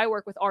the people that I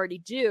work with already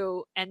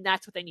do. And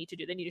that's what they need to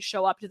do. They need to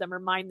show up to them,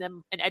 remind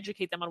them, and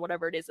educate them on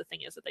whatever it is the thing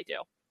is that they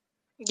do.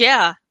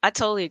 Yeah, I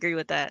totally agree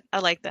with that. I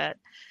like that.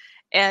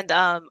 And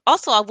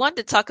also, I wanted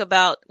to talk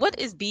about what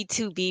is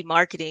B2B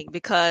marketing,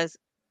 because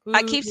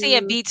I keep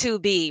seeing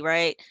B2B,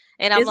 right?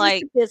 And I'm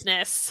like,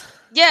 business.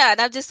 Yeah.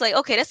 And I'm just like,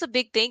 okay, that's a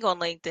big thing on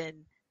LinkedIn.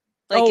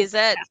 Like, is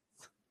that,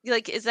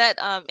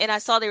 and I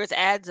saw there was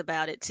ads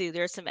about it too.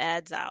 There's some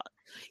ads out.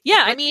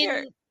 Yeah. I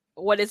mean,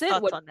 what is it?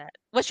 On that?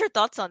 What's your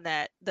thoughts on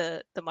that?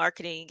 The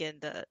marketing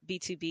and the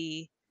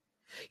B2B?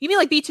 You mean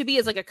like B2B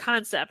is like a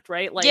concept,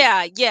 right? Like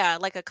yeah,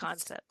 like a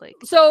concept. Like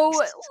so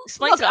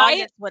explain to the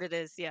audience what it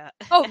is. Yeah.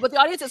 But the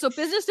audience is so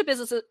business to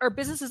businesses or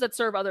businesses that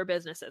serve other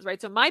businesses,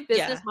 right? So my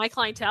business, my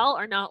clientele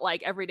are not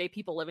like everyday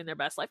people living their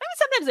best life. I mean,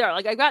 sometimes they are.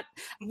 Like I've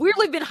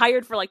weirdly been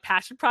hired for like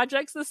passion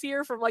projects this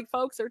year from like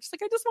folks who are just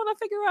like, I just want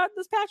to figure out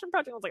this passion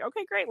project. I was like,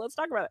 okay, great, let's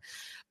talk about it.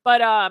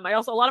 But I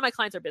also, a lot of my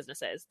clients are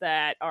businesses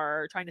that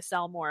are trying to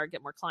sell more,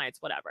 get more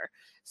clients, whatever.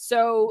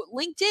 So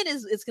LinkedIn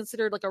is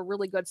considered like a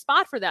really good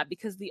spot for that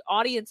because the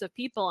audience of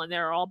people, and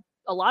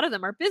a lot of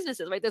them are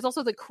businesses, right? There's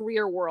also the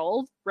career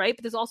world, right?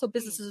 But there's also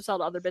businesses who sell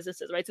to other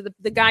businesses, right? So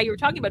the guy you were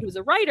talking about who's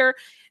a writer,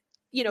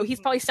 he's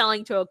probably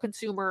selling to a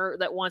consumer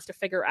that wants to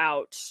figure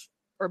out,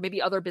 or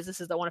maybe other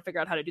businesses that want to figure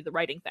out how to do the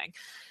writing thing.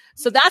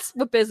 So that's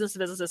what business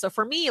is. So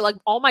for me, like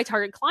all my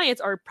target clients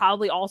are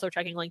probably also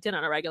checking LinkedIn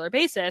on a regular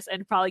basis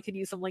and probably could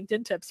use some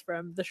LinkedIn tips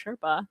from the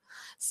Sherpa.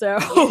 So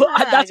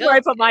that's where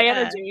I put my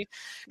energy.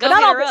 But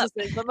not all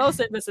businesses, but most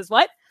businesses.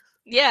 What?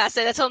 Yeah,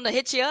 so I told him to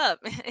hit you up.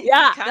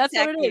 Yeah, that's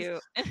what it is.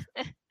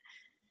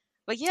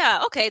 But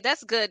yeah, okay,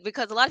 that's good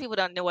because a lot of people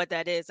don't know what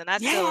that is, and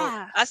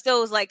I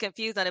still was like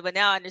confused on it, but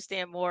now I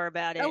understand more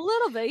about it. A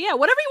little bit, yeah.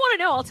 Whatever you want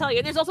to know, I'll tell you.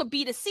 And there's also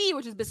B2C,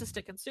 which is business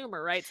to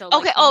consumer, right? So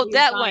okay,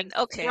 that one,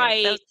 okay,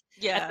 right?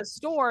 At the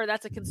store,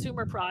 that's a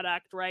consumer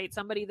product, right?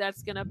 Somebody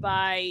that's gonna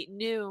buy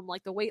Noom,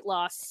 like the weight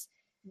loss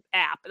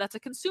app, that's a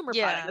consumer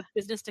product. That's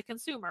business to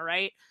consumer,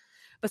 right?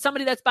 But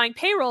somebody that's buying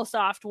payroll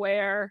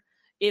software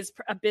is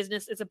a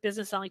business. It's a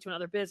business selling to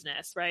another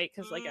business, right?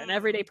 Because like an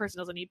everyday person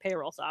doesn't need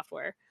payroll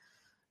software.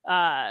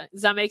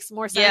 Does that make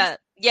more sense?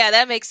 Yeah,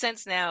 that makes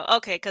sense now.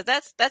 Okay, because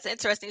that's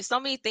interesting. There's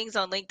so many things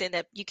on LinkedIn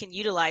that you can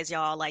utilize,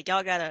 y'all. Like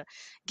y'all gotta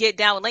get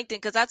down with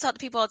LinkedIn because I talk to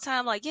people all the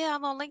time. Like, yeah,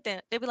 I'm on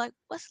LinkedIn. They be like,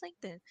 what's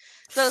LinkedIn?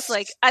 So it's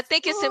like I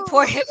think it's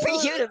important for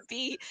you to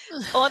be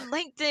on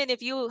LinkedIn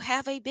if you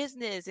have a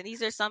business, and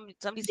these are some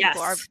of these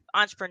people are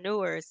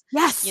entrepreneurs.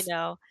 Yes,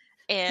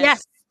 and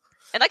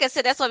And like I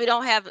said, that's why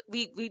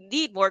we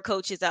need more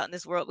coaches out in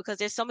this world because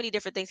there's so many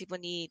different things people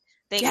need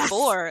things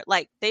for.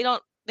 Like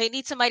they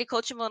need somebody to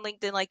coach them on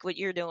LinkedIn like what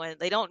you're doing.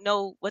 They don't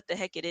know what the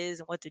heck it is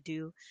and what to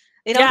do.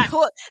 They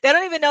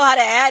don't even know how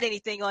to add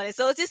anything on it.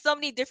 So it's just so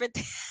many different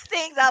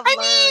things I've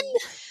learned.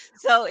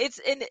 So it's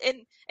and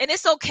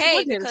it's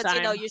okay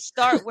because you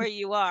start where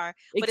you are.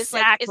 But it's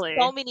like it's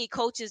so many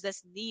coaches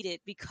that's needed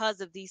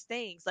because of these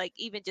things. Like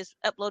even just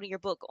uploading your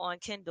book on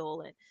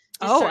Kindle and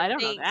I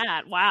don't know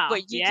that. Wow.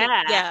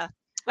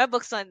 My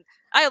books I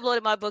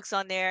uploaded my books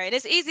on there and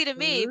it's easy to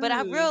me, but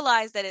I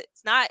realized that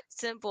it's not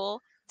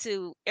simple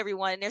to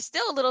everyone. And there's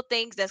still little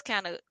things that's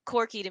kind of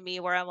quirky to me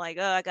where I'm like,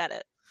 oh, I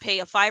gotta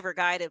pay a Fiverr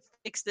guy to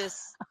fix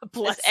this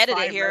edit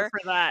it here for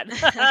that.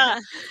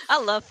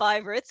 I love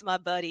Fiverr. It's my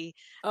buddy.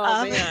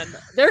 Oh man,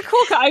 they're cool.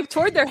 I've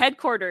toured their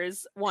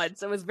headquarters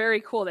once. It was very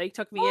cool. They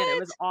took me in. It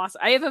was awesome.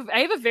 I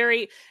have a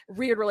very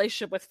weird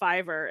relationship with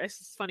Fiverr.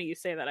 It's funny you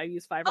say that. I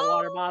use Fiverr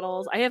water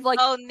bottles. I have like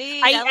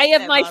neat. I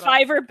have my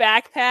Fiverr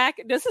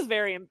backpack. This is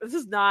random,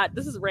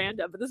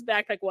 but this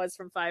backpack was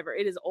from Fiverr.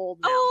 It is old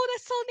now. Oh,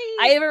 that's so neat.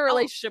 I have a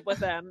relationship with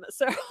them.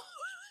 So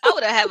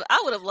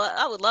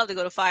I would love to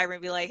go to Fiverr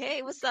and be like,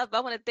 hey, what's up? I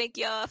want to thank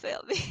y'all for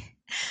helping me.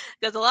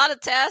 There's a lot of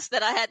tasks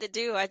that I had to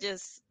do. I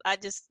just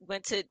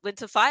went to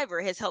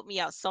Fiverr. It has helped me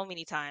out so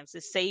many times.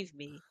 It saved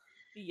me.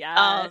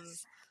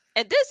 Yes.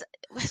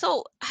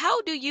 So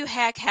how do you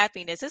hack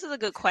happiness? This is a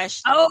good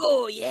question.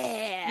 Oh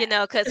yeah.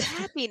 Because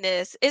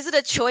happiness, is it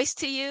a choice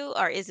to you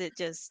or is it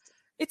just?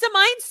 It's a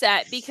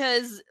mindset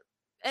because,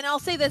 and I'll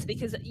say this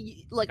because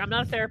like, I'm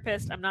not a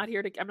therapist. I'm not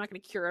going to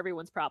cure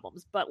everyone's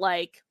problems, but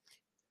like,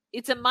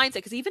 it's a mindset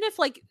because even if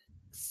like,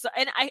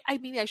 and I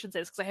mean, I shouldn't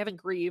say this because I haven't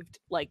grieved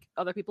like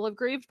other people have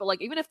grieved, but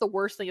like even if the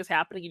worst thing is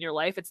happening in your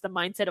life, it's the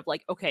mindset of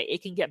like, okay,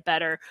 it can get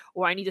better,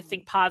 or I need to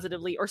think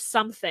positively or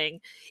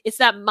something. It's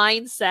that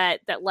mindset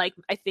that like,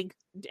 I think,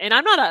 and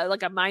I'm not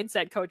a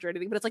mindset coach or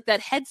anything, but it's like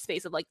that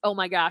headspace of like, oh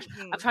my gosh,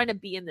 I'm trying to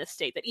be in this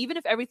state that even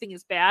if everything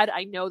is bad,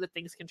 I know that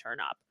things can turn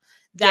up.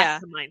 That's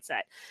the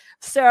mindset.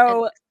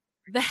 So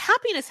the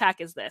happiness hack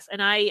is this,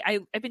 and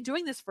I've been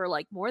doing this for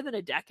like more than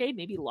a decade,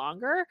 maybe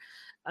longer,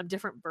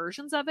 different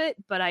versions of it,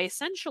 but I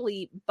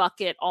essentially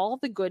bucket all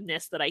the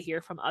goodness that I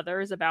hear from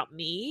others about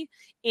me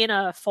in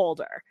a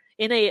folder.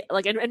 In a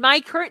like, in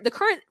my current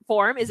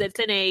form is it's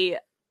in a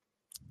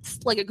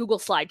Google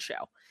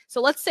slideshow.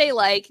 So let's say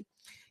like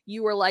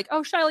you were like,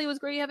 oh, Shiley, it was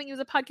great having you as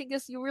a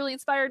podcast. You really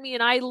inspired me.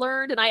 And I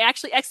learned and I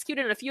actually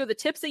executed on a few of the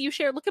tips that you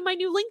shared. Look at my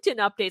new LinkedIn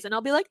updates. And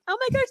I'll be like, oh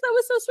my gosh, that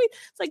was so sweet.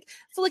 It's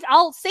like,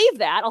 I'll save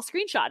that. I'll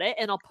screenshot it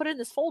and I'll put it in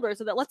this folder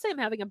so that let's say I'm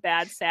having a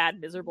bad, sad,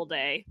 miserable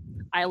day.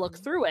 I look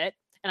through it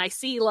and I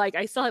see like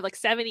I still have like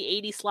 70,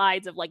 80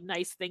 slides of like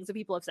nice things that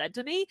people have said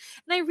to me,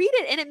 and I read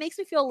it and it makes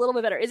me feel a little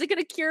bit better. Is it going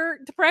to cure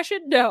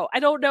depression? No, I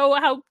don't know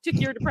how to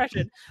cure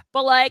depression,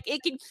 but like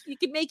it can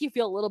make you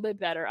feel a little bit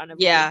better on a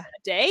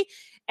day.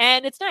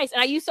 And it's nice.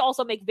 And I used to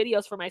also make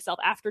videos for myself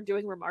after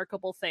doing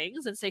remarkable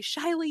things and say,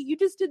 Shiley, you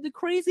just did the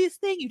craziest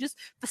thing. You just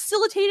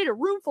facilitated a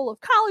room full of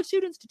college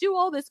students to do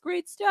all this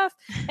great stuff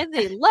and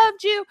they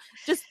loved you.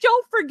 Just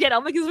don't forget.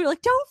 I'm like, don't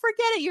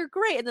forget it. You're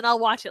great. And then I'll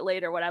watch it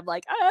later when I'm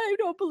like, I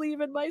don't believe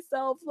in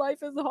myself. Life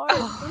is hard.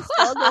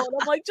 And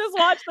I'm like, just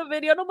watch the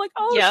video. And I'm like,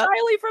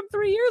 Shiley from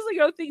 3 years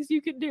ago thinks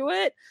you can do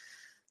it.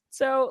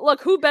 So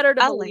look, who better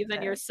to believe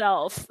than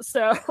yourself?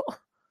 So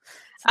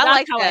I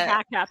like how I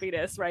hack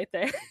happiness right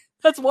there.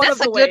 That's of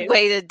the ways. Good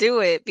way to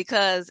do it,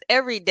 because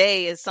every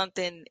day is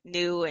something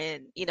new,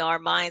 and our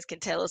minds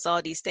can tell us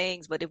all these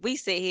things. But if we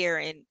sit here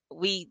and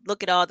we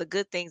look at all the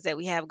good things that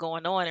we have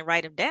going on and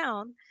write them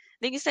down,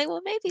 then you say,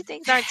 well, maybe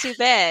things aren't too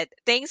bad.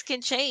 Things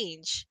can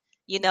change.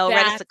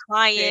 Right as a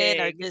client,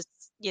 or just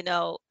you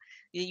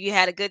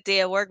had a good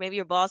day at work. Maybe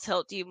your boss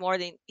helped you more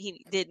than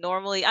he did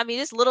normally. I mean,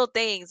 just little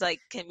things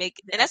like can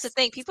make. And that's the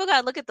thing. People got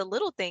to look at the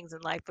little things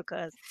in life,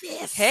 because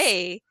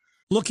hey.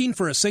 Looking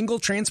for a single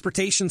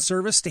transportation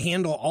service to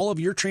handle all of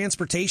your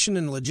transportation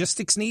and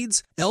logistics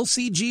needs?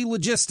 LCG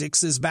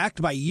Logistics is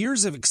backed by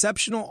years of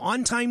exceptional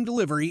on-time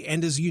delivery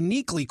and is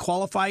uniquely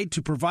qualified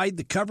to provide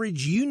the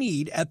coverage you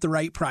need at the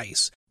right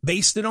price.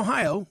 Based in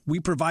Ohio, we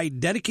provide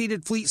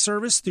dedicated fleet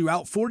service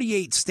throughout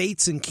 48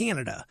 states and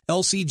Canada.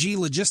 LCG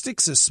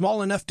Logistics is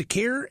small enough to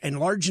care and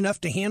large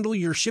enough to handle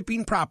your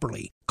shipping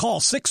properly.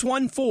 Call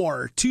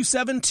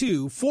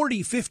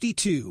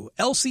 614-272-4052.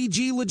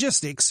 LCG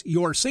Logistics,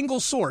 your single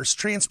source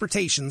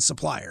transportation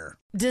supplier.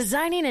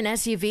 Designing an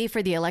SUV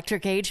for the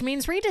electric age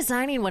means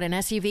redesigning what an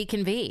SUV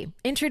can be.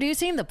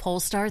 Introducing the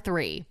Polestar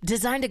 3,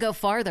 designed to go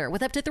farther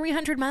with up to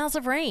 300 miles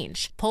of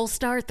range.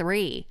 Polestar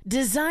 3,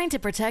 designed to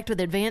protect with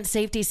advanced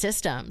safety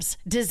systems.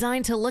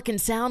 Designed to look and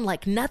sound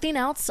like nothing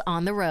else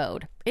on the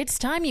road. It's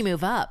time you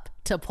move up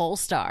to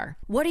Polestar.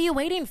 What are you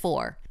waiting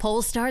for?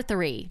 Polestar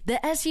 3, the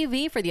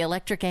SUV for the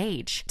electric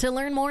age. To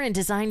learn more and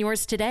design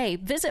yours today,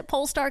 visit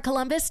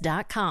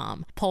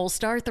polestarcolumbus.com.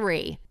 Polestar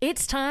 3,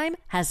 its time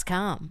has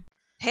come.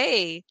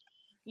 Hey,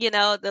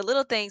 the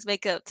little things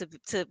make up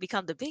to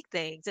become the big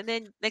things. And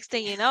then next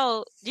thing you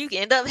know, you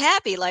end up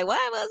happy. Like,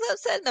 why was I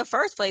upset in the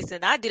first place?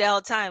 And I do that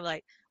all the time.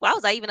 Like, why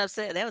was I even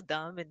upset? That was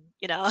dumb. And,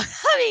 I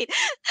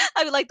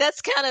mean, like,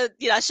 that's kind of,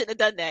 I shouldn't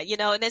have done that,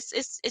 and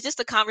it's just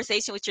a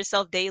conversation with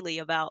yourself daily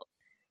about,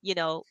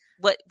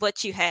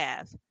 what you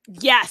have.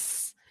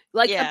 Yes.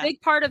 Like a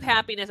big part of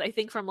happiness, I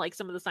think, from like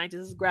some of the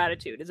scientists, is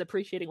gratitude, is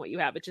appreciating what you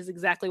have, which is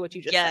exactly what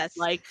you just said.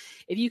 Like,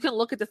 if you can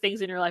look at the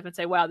things in your life and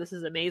say, wow, this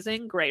is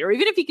amazing, great. Or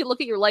even if you can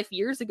look at your life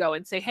years ago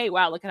and say, hey,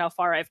 wow, look at how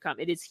far I've come.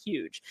 It is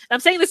huge. And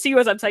I'm saying this to you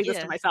as I'm saying this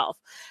to myself.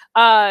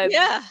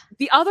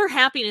 The other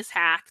happiness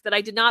hack that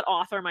I did not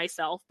author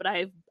myself, but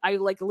I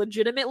like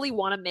legitimately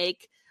want to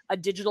make a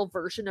digital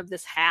version of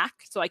this hack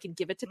so I can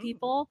give it to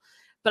people.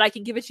 But I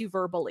can give it to you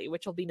verbally,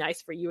 which will be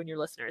nice for you and your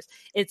listeners.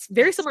 It's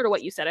very similar to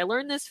what you said. I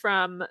learned this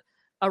from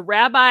a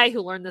rabbi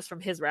who learned this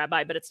from his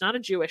rabbi, but it's not a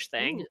Jewish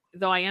thing,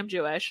 though I am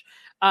Jewish.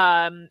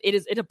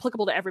 It's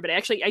applicable to everybody.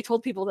 Actually, I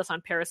told people this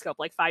on Periscope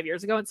like 5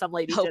 years ago, and some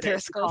lady did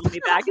Periscope. Called me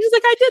back. He was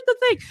like, I did the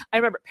thing. I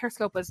remember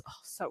Periscope was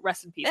so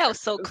rest in peace. That was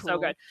so cool. So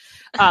good.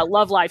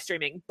 Love live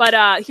streaming.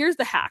 But here's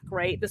the hack,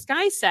 right? This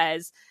guy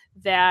says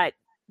that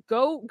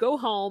go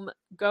home,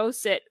 go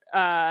sit.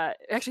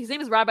 Actually, his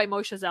name is Rabbi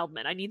Moshe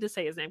Zeldman. I need to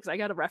say his name because I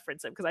got to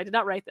reference him because I did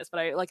not write this, but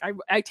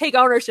I take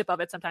ownership of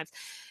it sometimes.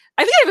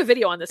 I think I have a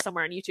video on this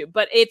somewhere on YouTube,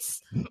 but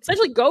it's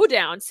essentially go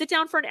down, sit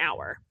down for an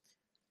hour,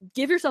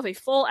 give yourself a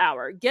full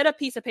hour, get a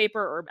piece of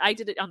paper, or I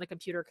did it on the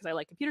computer because I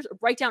like computers.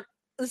 Write down.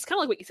 This is kind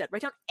of like what you said.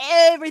 Write down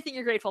everything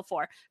you're grateful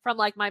for, from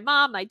like my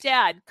mom, my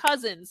dad,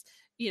 cousins,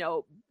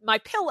 my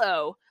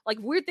pillow, like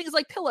weird things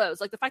like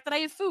pillows, like the fact that I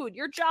have food,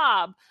 your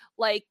job,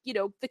 like,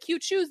 the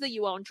cute shoes that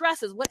you own,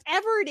 dresses,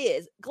 whatever it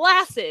is,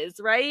 glasses,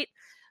 right?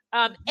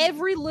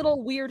 Every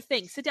little weird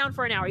thing. Sit down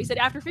for an hour. He said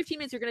after 15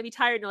 minutes, you're going to be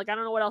tired and you're like, I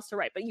don't know what else to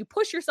write, but you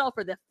push yourself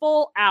for the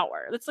full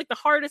hour. That's like the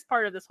hardest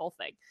part of this whole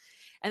thing.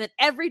 And then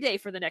every day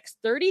for the next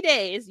 30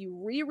 days,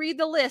 you reread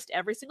the list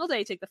every single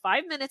day. Take the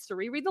 5 minutes to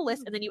reread the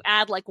list. And then you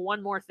add like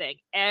one more thing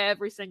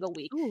every single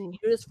week. You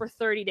do this for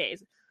 30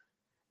 days.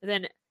 And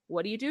then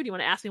what do? Do you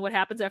want to ask me what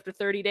happens after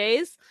 30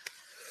 days?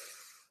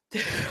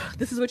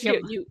 This is what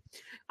you do.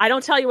 I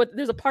don't tell you what,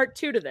 there's a part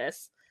 2 to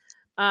this.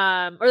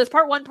 Or there's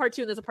part 1, part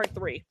 2, and there's a part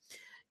 3.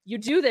 You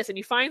do this and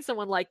you find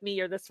someone like me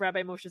or this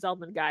Rabbi Moshe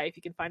Zeldman guy, if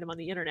you can find him on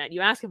the internet, and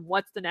you ask him,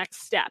 what's the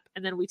next step?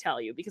 And then we tell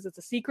you, because it's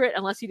a secret.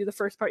 Unless you do the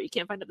first part, you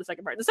can't find out the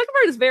second part. The second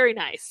part is very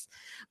nice,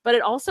 but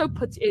it also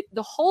puts it,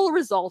 the whole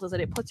result is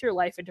that it puts your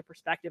life into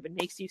perspective and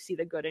makes you see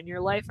the good in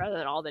your life rather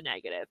than all the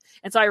negative.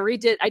 And so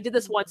I did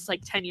this once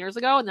like 10 years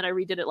ago, and then I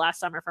redid it last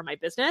summer for my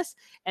business,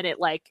 and it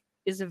like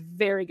is a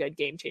very good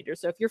game changer.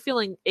 So if you're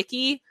feeling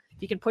icky,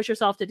 if you can push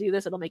yourself to do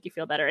this, it'll make you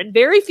feel better. And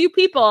very few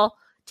people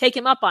take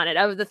him up on it.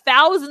 Out of the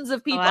thousands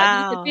of people,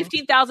 Wow.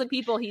 15,000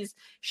 people he's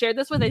shared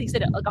this with, and he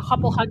said like a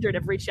couple hundred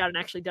have reached out and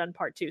actually done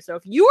part 2. So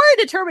if you are a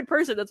determined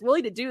person that's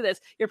willing to do this,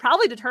 you're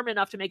probably determined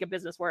enough to make a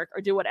business work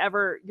or do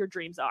whatever your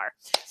dreams are.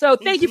 So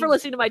thank you for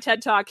listening to my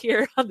TED Talk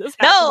here on this.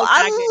 No,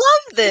 I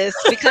love this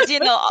because,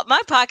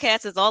 my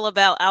podcast is all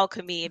about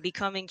alchemy and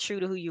becoming true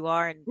to who you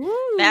are and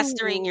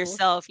mastering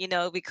yourself,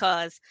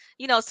 because,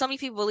 so many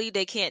people believe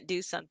they can't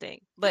do something,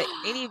 but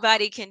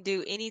anybody can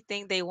do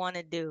anything they want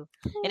to do.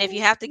 And if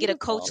you have to get a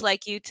coach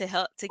like you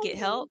to get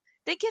help,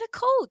 then get a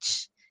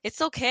coach.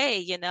 It's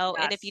okay,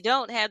 and if you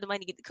don't have the money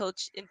to get the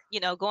coach,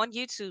 go on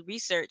YouTube,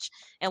 research.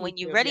 And when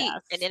you're ready,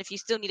 and then if you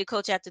still need a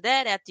coach after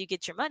that, after you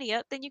get your money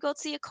up, then you go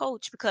see a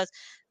coach because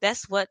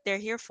that's what they're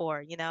here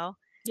for,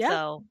 Yeah.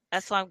 So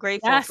that's why I'm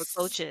grateful for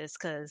coaches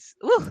because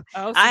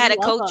I had a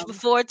coach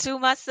before too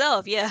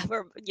myself. Yeah.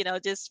 For,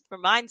 just for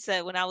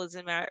mindset when I was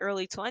in my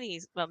early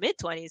 20s, well, mid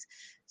 20s,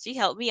 she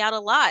helped me out a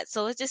lot.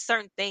 So it's just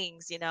certain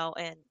things,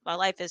 and my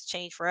life has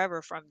changed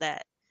forever from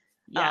that.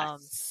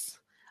 Yes.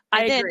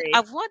 I agree.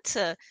 I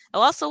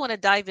also want to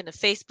dive into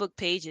Facebook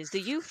pages. Do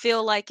you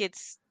feel like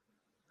it's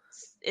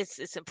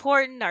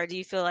important, or do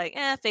you feel like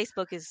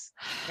Facebook is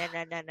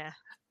nah?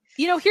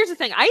 Here's the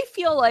thing. I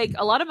feel like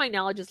a lot of my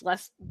knowledge is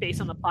less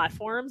based on the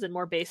platforms and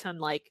more based on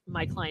like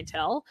my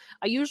clientele.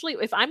 I usually,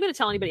 if I'm going to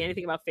tell anybody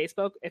anything about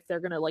Facebook, if they're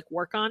going to like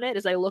work on it,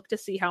 is I look to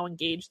see how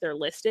engaged their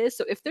list is.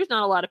 So if there's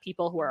not a lot of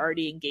people who are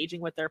already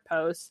engaging with their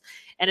posts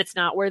and it's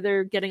not where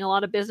they're getting a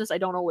lot of business, I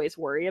don't always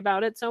worry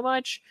about it so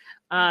much.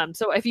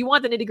 So if you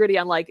want the nitty gritty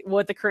on like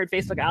what the current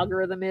Facebook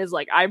algorithm is,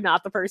 like I'm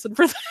not the person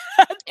for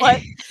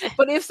that.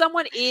 But if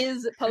someone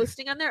is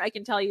posting on there, I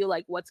can tell you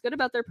like what's good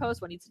about their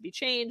post, what needs to be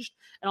changed,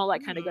 and all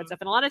that kind of good stuff.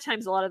 And a lot of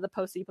times, a lot of the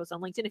posts that you post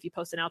on LinkedIn, if you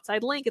post an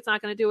outside link, it's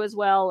not going to do as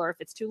well, or if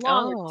it's too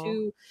long,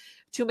 or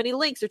too many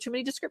links, or too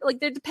many descriptions.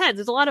 Like it depends.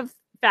 There's a lot of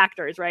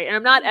factors, right? And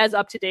I'm not as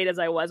up to date as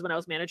I was when I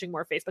was managing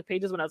more Facebook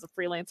pages when I was a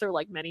freelancer,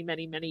 like many,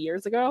 many, many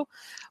years ago.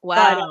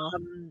 Wow.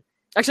 But,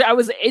 actually, I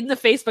was in the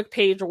Facebook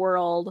page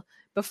world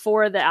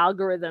before the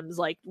algorithms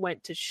like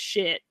went to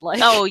shit. Like,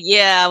 oh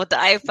yeah, with the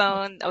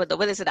iPhone,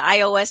 what is it, the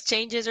iOS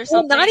changes or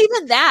something? Well, not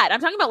even that. I'm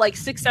talking about like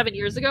 6-7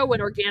 years ago when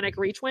organic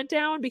reach went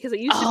down, because it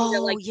used to be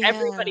that like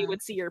everybody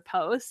would see your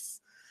posts.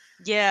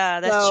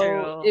 Yeah, that's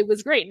true. It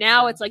was great.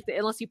 Now it's like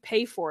unless you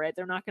pay for it,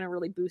 they're not going to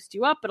really boost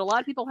you up. But a lot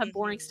of people have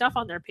boring stuff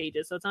on their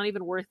pages, so it's not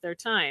even worth their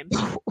time.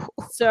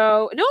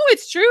 So no,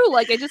 it's true.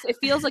 Like it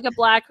feels like a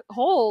black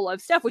hole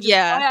of stuff, which is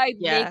why I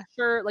make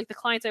sure like the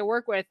clients I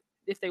work with,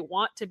 if they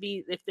want to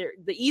be, if they're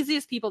the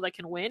easiest people that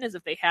can win is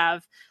if they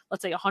have,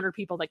 let's say 100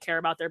 people that care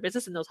about their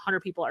business and those 100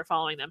 people are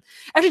following them.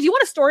 Actually, do you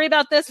want a story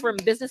about this from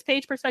a business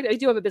page perspective? I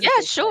do have a business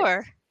page.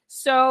 Sure.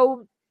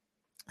 So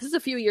this is a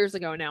few years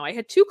ago now. I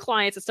had 2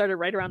 clients that started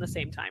right around the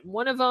same time.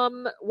 One of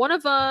them,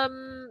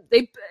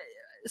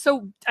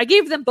 so I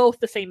gave them both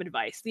the same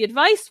advice. The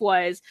advice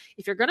was,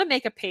 if you're going to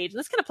make a page, and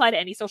this can apply to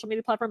any social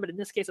media platform, but in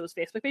this case it was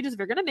Facebook pages. If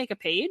you're going to make a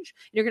page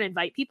and you're going to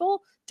invite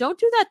people, don't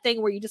do that thing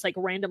where you just like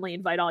randomly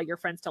invite all your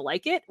friends to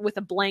like it with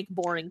a blank,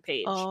 boring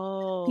page.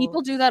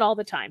 People do that all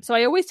the time. So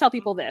I always tell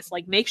people this,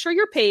 like, make sure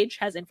your page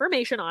has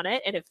information on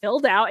it and it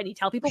filled out, and you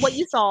tell people what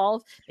you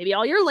solve, maybe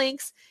all your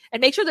links, and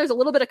make sure there's a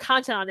little bit of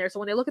content on there. So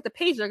when they look at the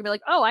page, they're gonna be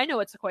like, oh, I know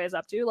what Sequoia's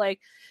up to. Like,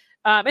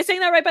 am I saying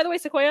that right, by the way,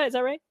 Sequoia? Is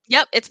that right?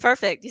 Yep, it's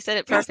perfect. You said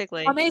it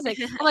perfectly. Amazing.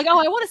 I'm like, oh,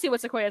 I want to see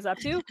what Sequoia's up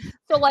to.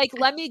 So like,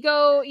 let me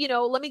go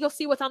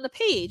see what's on the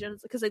page. And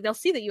because they'll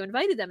see that you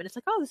invited them. And it's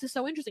like, oh, this is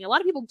so interesting. A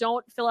lot of people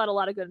don't fill out a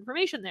lot of good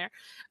information there.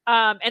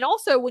 And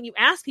also when you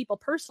ask people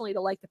personally to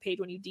like the page,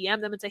 when you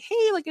DM them and say,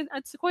 hey, like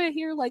it's Sequoia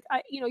here, like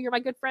you're my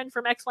good friend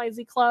from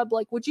XYZ Club.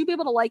 Like, would you be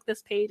able to like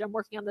this page? I'm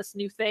working on this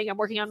new thing. I'm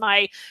working on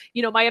my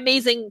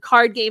amazing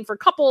card game for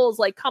couples.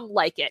 Like, come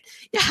like it.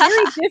 It's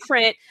very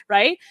different,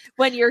 right?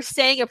 When you're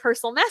saying a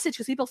personal message,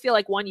 because people feel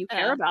like, one, you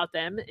care about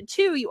them, and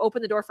 2, you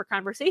open the door for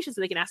conversation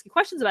so they can ask you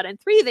questions about it, and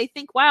 3, they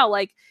think, wow,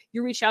 like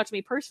you reached out to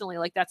me personally,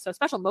 like that's so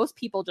special. Most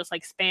people just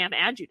like spam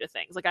add you to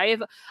things. Like I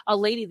have a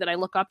lady that I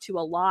look up to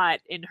a lot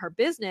in her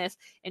business,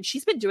 and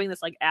she's been doing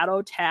this like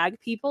auto tag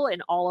people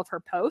in all of her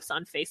posts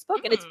on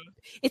Facebook, and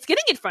it's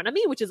getting in front of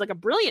me, which is like a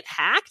brilliant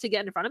hack to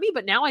get in front of me.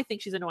 But now I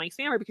think she's an annoying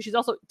spammer because she's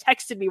also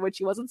texted me when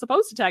she wasn't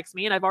supposed to text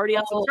me, and I've already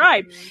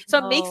unsubscribed. So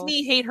it makes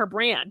me hate her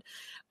brand.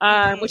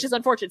 Which is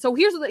unfortunate. So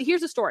here's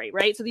the story,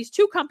 right? So these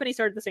 2 companies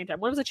started at the same time.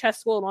 One was a chess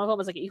school, and one of them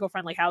was like an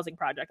eco-friendly housing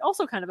project,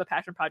 also kind of a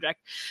passion project,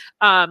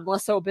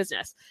 less so a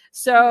business.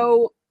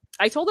 So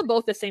I told them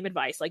both the same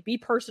advice, like be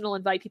personal,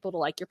 invite people to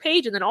like your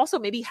page, and then also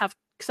maybe have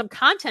some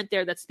content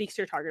there that speaks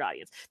to your target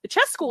audience. The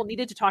chess school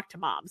needed to talk to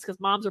moms because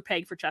moms are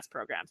paying for chess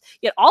programs.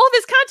 Yet all of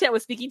his content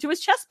was speaking to his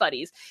chess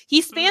buddies.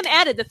 He spam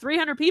added the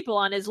 300 people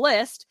on his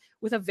list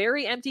with a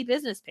very empty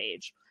business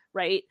page,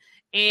 right?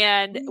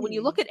 And when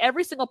you look at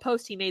every single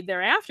post he made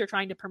thereafter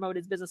trying to promote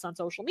his business on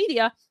social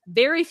media,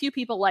 very few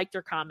people liked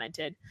or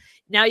commented.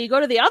 Now you go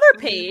to the other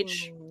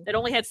page that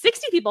only had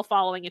 60 people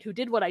following it who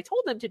did what I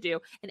told them to do,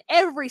 and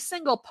every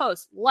single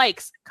post,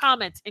 likes,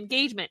 comments,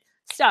 engagement,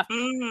 stuff.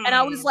 And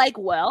I was like,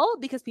 well,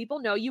 because people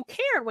know you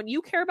care. And when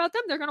you care about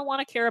them, they're going to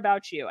want to care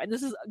about you. And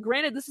this is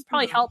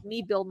probably helped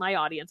me build my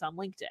audience on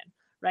LinkedIn,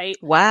 right?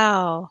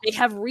 Wow. They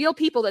have real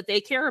people that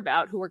they care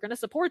about who are going to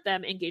support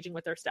them engaging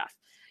with their stuff.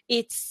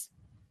 It's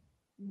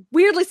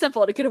weirdly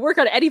simple. It could work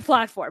on any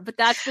platform, but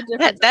that's the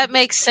difference. That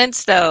makes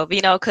sense though,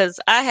 because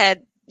I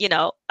had,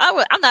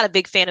 I'm not a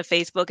big fan of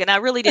Facebook, and I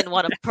really didn't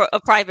want a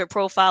private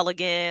profile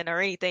again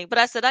or anything, but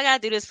I said, I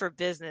got to do this for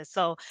business.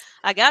 So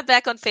I got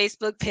back on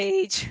Facebook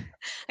page.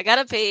 I got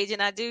a page, and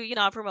I do,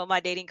 I promote my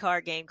dating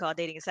card game called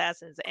Dating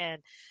Assassins.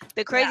 And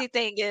the crazy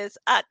thing is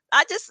I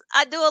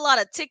do a lot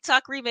of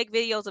TikTok remake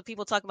videos of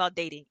people talking about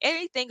dating.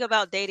 Anything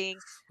about dating,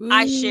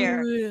 I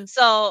share.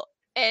 So,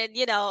 and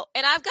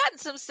I've gotten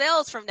some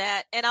sales from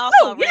that. And I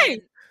also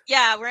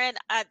I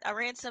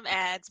ran some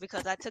ads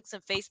because I took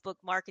some Facebook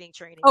marketing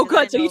training. Oh,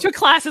 good. So you took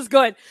classes.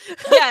 Good.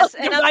 Yes.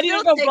 And I'm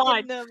still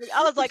taking them.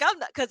 I was like,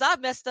 because I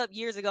messed up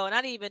years ago, and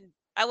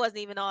I wasn't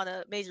even on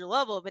a major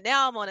level, but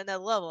now I'm on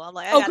another level. I'm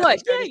like, I gotta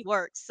make sure this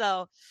works.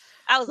 So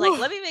I was like,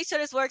 let me make sure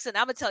this works. And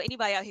I'm gonna tell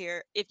anybody out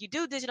here, if you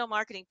do digital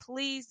marketing,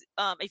 please,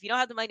 if you don't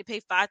have the money to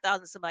pay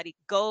 $5,000 to somebody,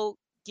 go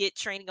get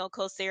training on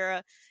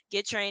Coursera.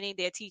 Get training.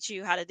 They'll teach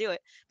you how to do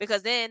it.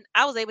 Because then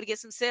I was able to get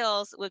some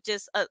sales with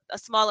just a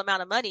small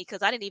amount of money,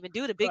 because I didn't even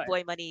do the big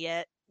boy money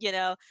yet,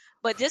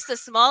 but just a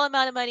small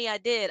amount of money I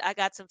did, I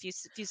got some few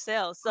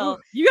sales. So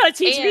you got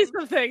to teach me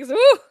some things.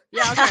 Ooh.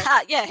 Yeah. Okay.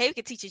 Yeah. Hey, we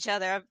can teach each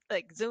other. I'm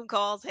like Zoom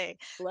calls. Hey,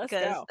 let's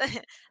go.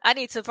 I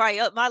need to probably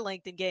up my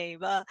LinkedIn game.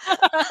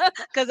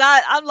 Cause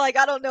I'm like,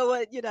 I don't know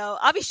what,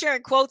 I'll be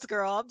sharing quotes,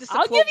 girl.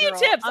 I'll give you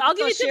tips. I'll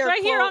give you tips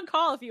right here on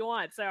call if you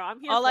want. So I'm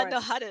here. All I know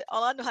how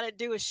to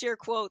do is share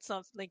quotes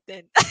on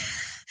LinkedIn.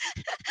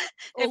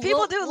 And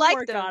people do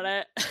like them. On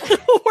it.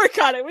 We'll work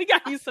on it. We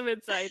got you some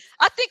insights.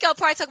 I think I'll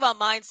probably talk about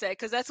mindset,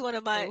 because that's one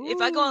of my,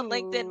 if I go on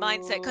LinkedIn,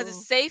 mindset, because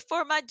it's safe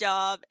for my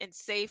job and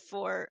safe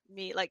for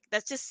me. Like,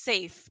 that's just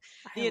safe,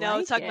 talking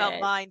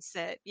about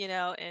mindset,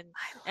 and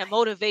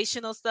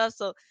motivational stuff.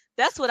 So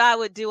that's what I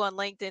would do on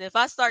LinkedIn. If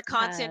I start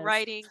content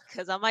writing,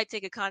 because I might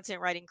take a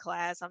content writing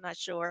class, I'm not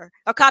sure,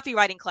 or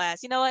copywriting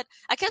class. You know what?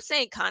 I kept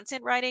saying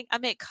content writing. I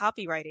meant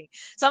copywriting.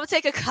 So I'm going to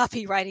take a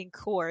copywriting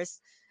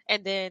course,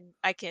 and then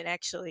I can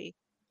actually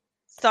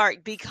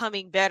start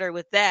becoming better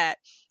with that.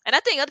 And I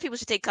think other people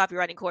should take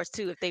copywriting course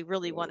too, if they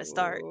really want to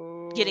start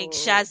getting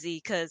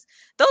shazzy, because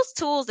those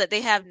tools that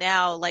they have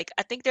now, like,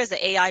 I think there's an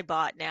AI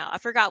bot now. I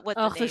forgot what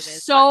the name is.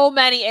 There's so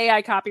many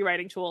AI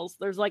copywriting tools.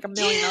 There's like a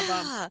million of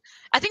them.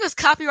 I think it was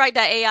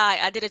copyright.ai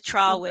I did a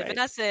trial with, and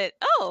I said,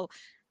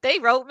 they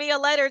wrote me a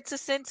letter to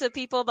send to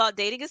people about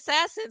dating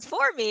assassins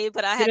for me,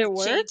 but I had to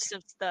change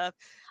some stuff.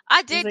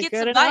 I did get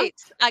some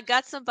bites. I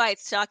got some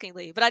bites,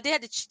 shockingly, but I did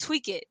have to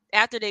tweak it.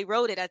 After they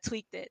wrote it, I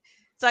tweaked it.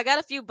 So I got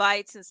a few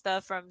bites and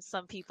stuff from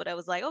some people that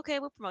was like, okay,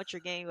 we'll promote your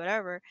game,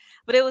 whatever.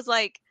 But it was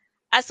like,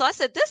 I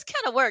said, this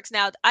kind of works.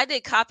 Now, I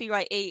did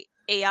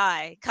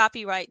copyright.ai.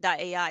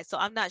 So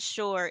I'm not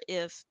sure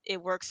if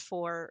it works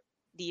for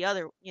the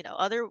other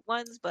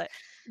ones, but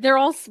they're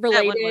all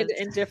related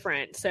and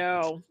different.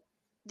 So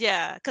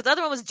yeah, because the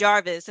other one was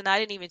Jarvis, and I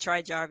didn't even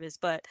try Jarvis,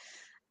 but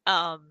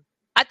I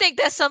think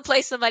that's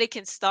someplace somebody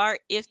can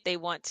start if they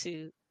want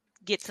to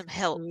get some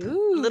help.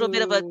 Ooh. A little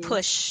bit of a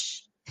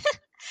push.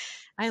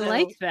 I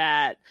like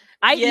that.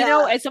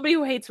 As somebody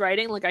who hates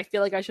writing, like, I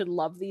feel like I should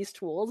love these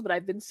tools, but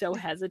I've been so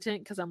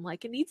hesitant because I'm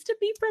like, it needs to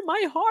be from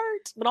my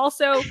heart. But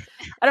also,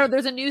 I don't know,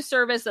 there's a new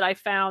service that I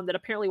found that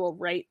apparently will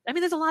write. I mean,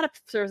 there's a lot of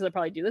services that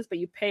probably do this, but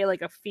you pay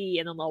like a fee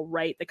and then they'll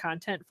write the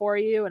content for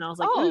you. And I was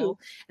like, ooh.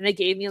 And they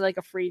gave me like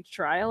a free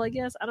trial, I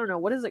guess. I don't know.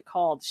 What is it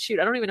called? Shoot,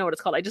 I don't even know what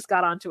it's called. I just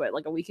got onto it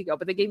like a week ago,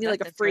 but they gave me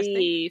like a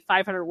free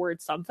 500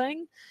 word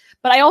something.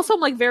 But I also am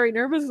like very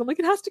nervous. I'm like,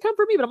 it has to come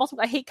from me. But I'm also,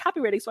 I hate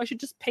copywriting, so I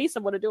should just pay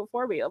someone to do it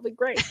for me. I'll be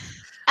great.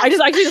 I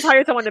just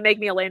hired someone to make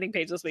me a landing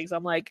page this week. So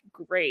I'm like,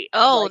 great.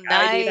 Oh, like,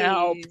 nice. I need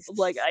help.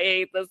 Like, I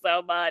hate this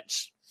so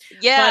much.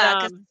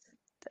 Yeah,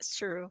 that's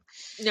true.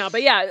 No,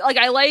 but yeah, like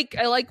I like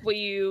what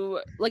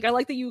you like. I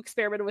like that you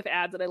experimented with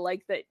ads, and I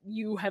like that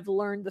you have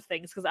learned the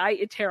things, because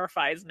it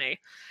terrifies me.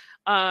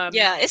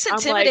 Yeah, it's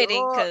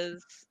intimidating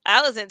because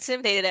I was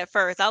intimidated at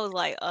first. I was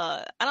like,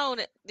 I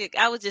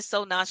was just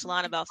so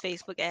nonchalant about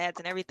Facebook ads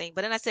and everything.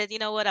 But then I said, you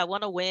know what? I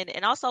want to win.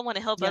 And also I want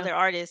to help other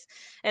artists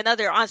and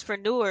other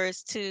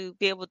entrepreneurs to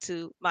be able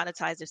to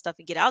monetize their stuff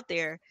and get out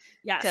there.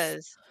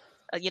 Yes.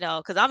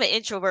 Because I'm an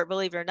introvert,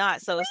 believe it or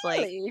not. So it's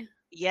like,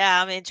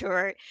 yeah, I'm an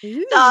introvert.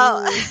 So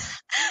I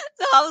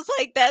was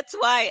like, that's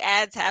why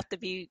ads have to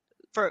be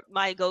for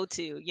my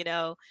go-to,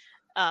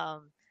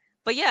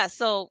 but yeah,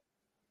 so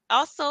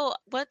also,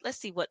 let's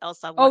see what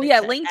else I want. Oh yeah,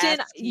 LinkedIn.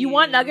 You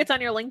want nuggets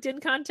on your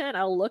LinkedIn content?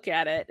 I'll look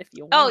at it if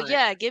you want. Oh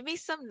yeah, give me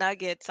some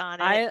nuggets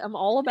on it. I am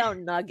all about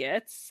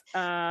nuggets.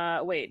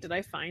 Wait, did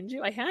I find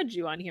you? I had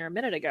you on here a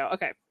minute ago.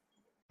 Okay.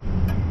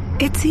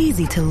 It's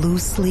easy to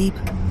lose sleep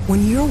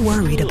when you're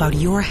worried about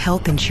your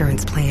health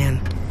insurance plan.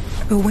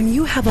 But when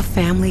you have a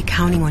family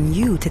counting on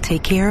you to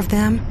take care of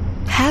them,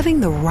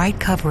 having the right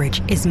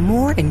coverage is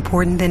more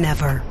important than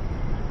ever.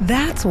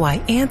 That's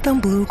why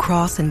Anthem Blue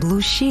Cross and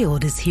Blue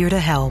Shield is here to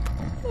help.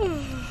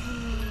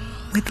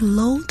 with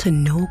low to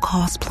no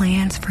cost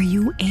plans for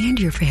you and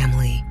your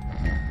family,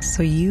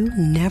 so you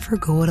never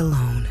go it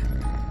alone.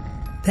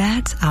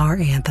 That's our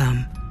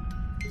Anthem.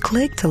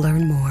 Click to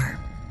learn more.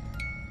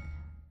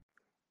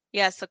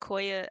 Yeah,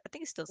 Sequoia. I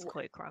think it's still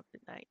Sequoia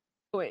Crawford Knight.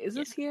 Wait, is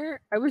this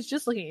here? I was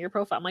just looking at your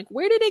profile. I'm like,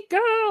 where did it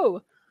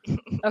go?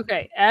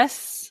 Okay,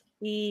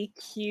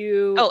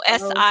 SEQ. Oh,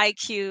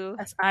 SIQ.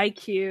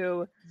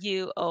 SIQ.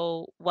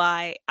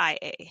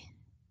 UOYIA.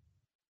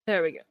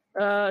 There we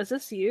go. Is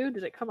this you?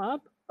 Did it come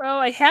up? Oh,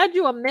 I had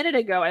you a minute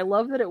ago. I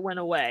love that it went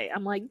away.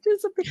 I'm like,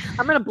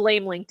 I'm going to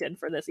blame LinkedIn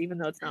for this, even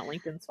though it's not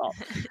LinkedIn's fault.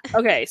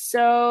 Okay,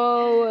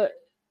 so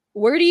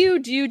where do you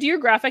do your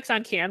graphics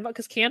on Canva?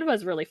 Because Canva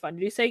is really fun.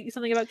 Did you say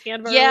something about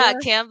Canva? Yeah,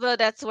 earlier? Canva.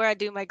 That's where I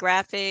do my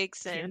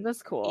graphics and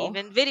Canva's cool.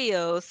 Even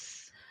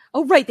videos.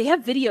 Oh, right. They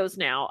have videos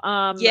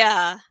now.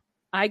 Yeah.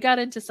 I got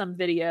into some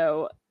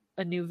video,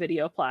 a new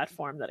video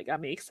platform that got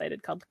me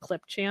excited called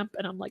Clipchamp.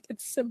 And I'm like,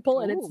 it's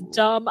simple and it's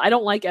dumb. I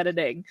don't like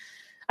editing.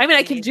 I mean,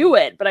 I can do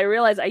it, but I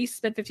realized I used to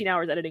spend 15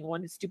 hours editing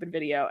one stupid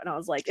video. And I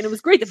was like, and it was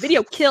great. The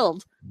video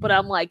killed, but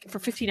I'm like, for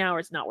 15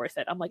 hours, not worth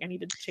it. I'm like, I need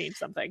to change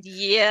something.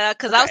 Yeah,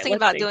 because I was thinking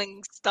about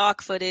doing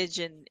stock footage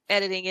and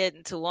editing it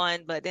into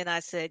one. But then I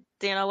said,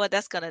 you know what?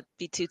 That's going to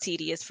be too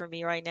tedious for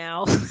me right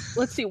now.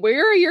 Let's see.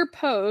 Where are your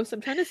posts?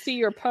 I'm trying to see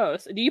your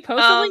posts. Do you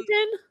post on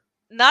LinkedIn?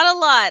 Not a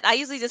lot. I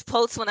usually just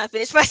post when I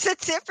finish my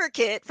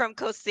certificate from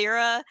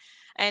Coursera.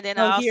 And then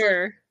I also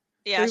share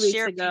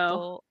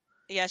people.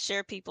 Yeah,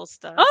 share people's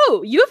stuff.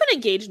 Oh, you have an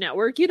engaged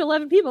network. You had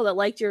 11 people that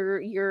liked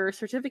your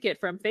certificate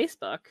from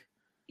Facebook.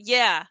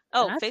 Yeah.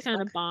 Oh, that's Facebook.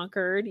 kind of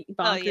bonkers.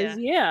 Oh,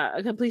 yeah.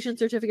 A completion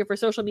certificate for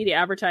social media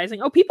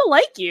advertising. Oh, people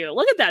like you.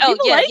 Look at that.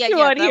 People like you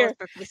on here.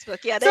 For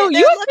Facebook. Yeah, so you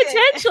have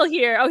potential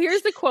here. Oh,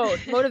 here's the quote.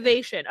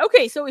 Motivation.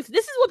 Okay, so if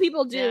this is what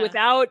people do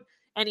without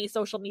any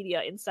social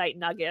media insight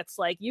nuggets,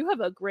 like you have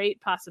a great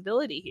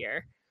possibility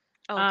here.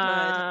 Oh,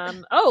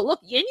 good. Oh,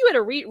 look, and you had a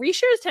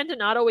reshares tend to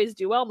not always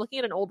do well. I'm looking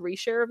at an old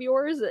reshare of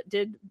yours that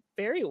did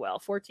very well.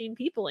 14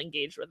 people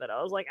engaged with it.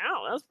 I was like,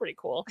 oh, that was pretty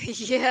cool.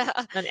 Yeah.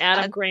 An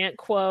Adam Grant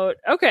quote.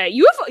 Okay,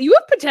 you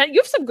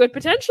have some good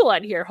potential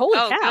on here. Holy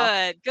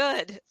cow.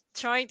 Good.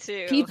 Trying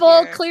to.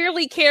 People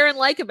clearly care and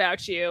like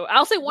about you.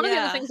 I'll say one of the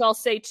other things I'll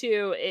say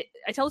too,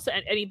 I tell this to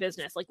any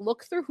business, like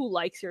look through who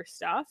likes your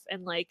stuff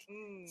and like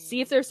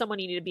see if there's someone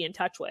you need to be in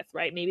touch with,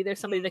 right? Maybe there's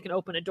somebody that can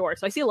open a door.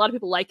 So I see a lot of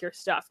people like your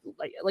stuff.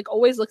 Like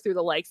always look through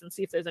the likes and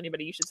see if there's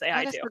anybody you should say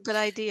hi to. That's a good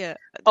idea.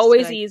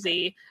 Always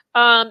easy.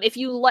 If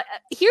you like,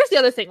 here's the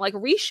other thing, like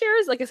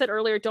reshares, like I said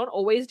earlier, don't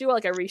always do it.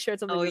 Like I reshared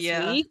something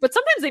this week, but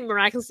sometimes they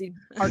miraculously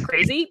are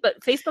crazy. But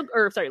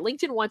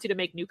LinkedIn wants you to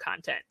make new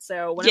content.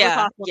 So whenever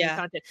possible, new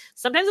content.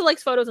 Sometimes it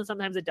likes photos and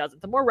sometimes it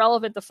doesn't. The more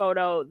relevant the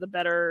photo, the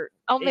better.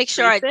 I'll make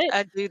sure I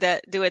do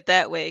it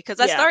that way. Because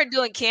I started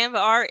doing Canva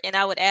art and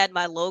I would add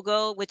my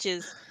logo, which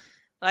is,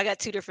 I got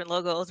two different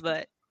logos,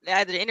 but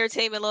either the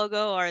entertainment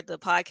logo or the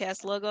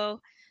podcast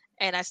logo.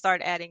 And I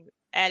started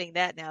adding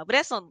that now, but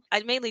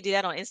I mainly do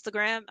that on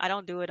Instagram. I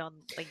don't do it on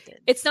LinkedIn.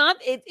 It's not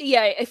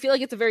I feel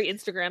like it's a very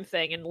Instagram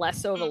thing and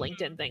less so of a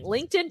LinkedIn thing.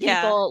 LinkedIn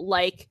people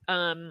like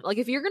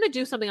if you're going to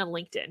do something on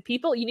LinkedIn,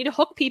 you need to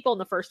hook people in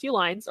the first few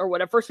lines or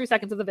whatever, first few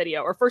seconds of the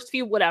video or first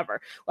few whatever,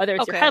 whether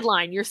it's your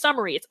headline, your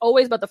summary. It's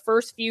always about the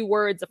first few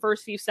words, the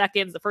first few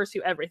seconds, the first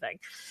few everything.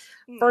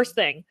 First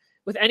thing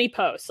with any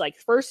post,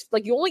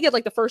 you only get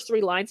like the first 3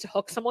 lines to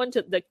hook someone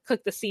to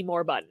click the see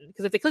more button.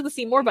 Because if they click the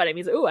see more button, it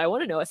means, oh, I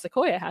want to know what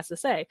Sequoia has to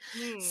say.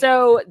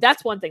 So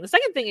that's one thing. The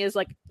second thing is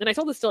and I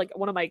told this to like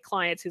one of my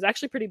clients who's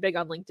actually pretty big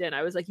on LinkedIn.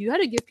 I was like, you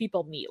had to give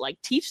people meat,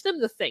 like teach them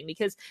the thing,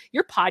 because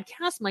your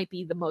podcast might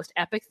be the most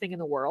epic thing in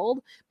the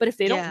world. But if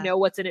they don't know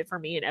what's in it for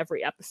me in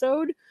every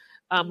episode,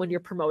 when you're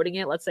promoting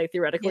it, let's say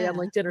theoretically on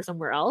LinkedIn or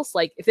somewhere else,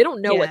 like if they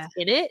don't know what's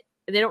in it,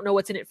 and they don't know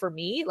what's in it for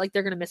me, like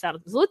they're going to miss out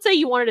on this. So let's say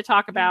you wanted to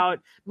talk about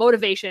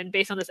motivation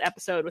based on this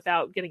episode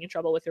without getting in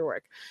trouble with your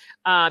work.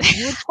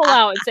 You would pull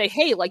out and say,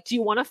 hey, like, do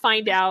you want to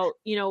find out,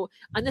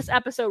 on this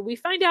episode, we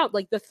find out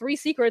like the 3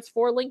 secrets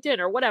for LinkedIn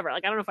or whatever.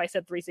 Like, I don't know if I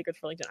said 3 secrets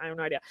for LinkedIn. I have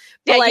no idea.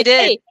 But you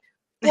did. Hey,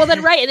 well,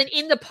 then, right. And then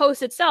in the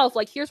post itself,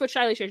 like, here's what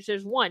Shiley shares.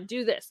 There's 1,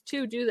 do this,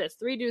 2, do this,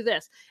 3, do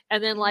this.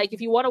 And then like,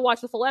 if you want to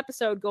watch the full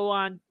episode, go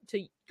on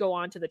to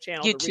the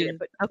channel YouTube. to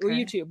read it, or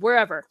YouTube,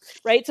 wherever,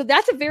 right? So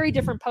that's a very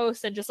different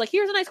post than just like,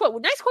 here's a nice quote.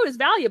 Well, nice quote is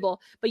valuable,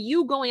 but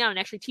you going out and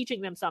actually teaching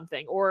them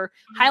something or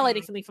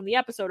highlighting something from the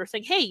episode or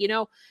saying, hey,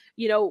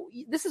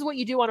 this is what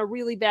you do on a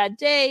really bad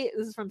day.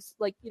 This is from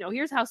like,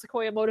 here's how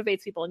Sequoia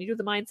motivates people, and you do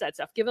the mindset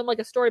stuff. Give them like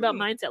a story about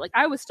mindset. Like,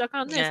 I was stuck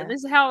on this and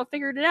this is how I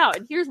figured it out.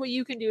 And here's what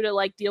you can do to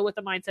like deal with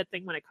the mindset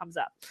thing when it comes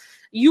up.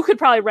 You could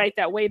probably write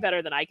that way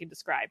better than I can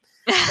describe.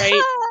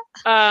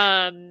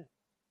 Right.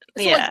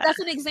 So like, that's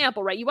an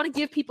example, right? You want to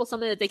give people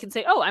something that they can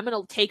say, oh, I'm going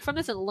to take from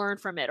this and learn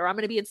from it, or I'm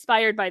going to be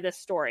inspired by this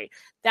story.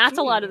 That's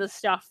a lot of the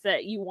stuff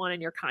that you want in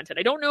your content.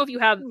 I don't know if you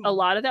have a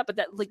lot of that, but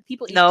that like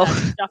people eat that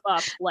stuff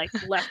up like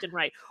left and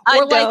right.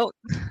 Or like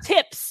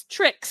tips,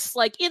 tricks,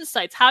 like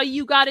insights, how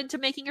you got into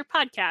making your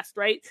podcast,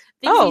 right?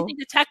 Things you think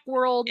the tech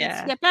world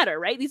needs to get better,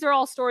 right? These are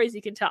all stories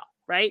you can tell,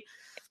 right?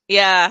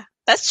 Yeah,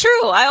 that's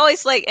true. I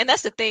always like, and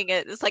that's the thing.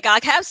 It's like I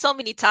have so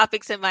many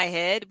topics in my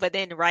head, but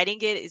then writing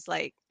it is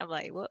like, I'm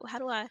like, what? How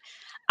do I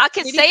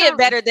can Maybe say it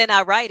better than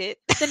I write it.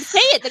 Then say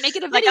it. Then make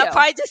it a Like video. I'll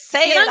probably just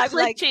say Get it. on I'm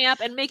like,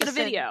 Clipchamp and make it a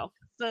listen, video.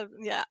 So,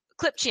 yeah,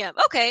 Clipchamp.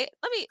 Okay,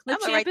 I'm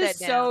gonna write Clipchamp is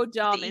that down. so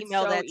dumb. Email It's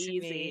so that to easy.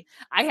 me.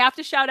 I have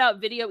to shout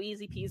out Video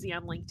Easy Peasy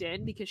on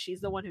LinkedIn because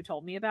she's the one who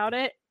told me about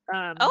it.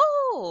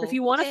 If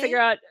you want to figure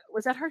out,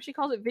 was that her? She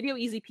calls it Video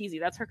Easy Peasy.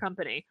 That's her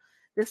company.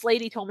 This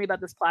lady told me about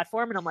this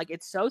platform, and I'm like,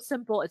 it's so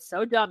simple. It's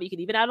so dumb. You can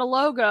even add a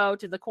logo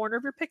to the corner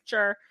of your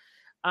picture.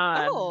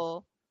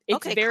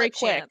 It's very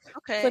quick.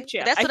 Okay,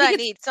 Clipchamp. That's what I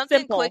need. Something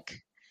simple.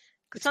 quick.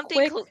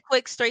 Something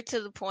quick, straight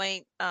to the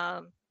point.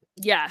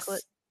 Yes.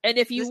 And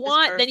if you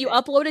want, then you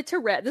upload it to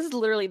Rev. This is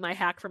literally my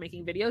hack for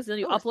making videos. Then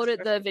you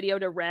upload the video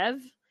to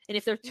Rev. And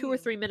if they're 2 or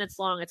 3 minutes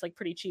long, it's like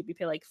pretty cheap. You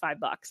pay like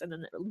 $5, and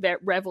then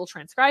Rev will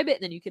transcribe it,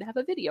 and then you can have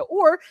a video.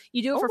 Or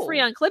you do it for free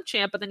on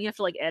Clipchamp, but then you have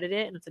to like edit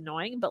it, and it's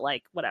annoying. But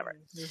like whatever.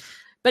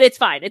 But it's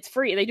fine. It's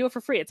free. They do it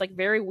for free. It's like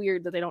very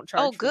weird that they don't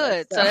charge. Oh,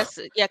 good. So that's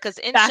because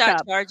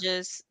InShot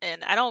charges,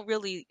 and I don't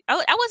really.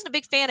 I wasn't a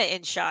big fan of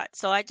InShot,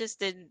 so I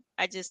just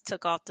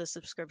took off the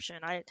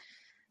subscription. I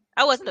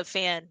wasn't a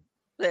fan.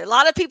 A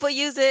lot of people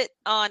use it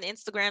on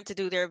Instagram to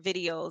do their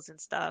videos and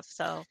stuff.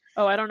 So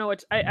I don't know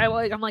what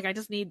I'm like. I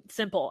just need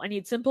simple. I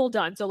need simple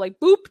done. So like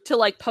boop to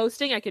like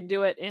posting, I can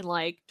do it in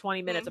like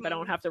 20 minutes if I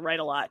don't have to write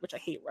a lot, which I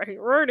hate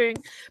writing.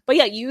 But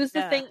yeah, use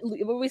the thing.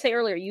 What we say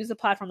earlier, use the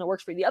platform that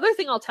works for you. The other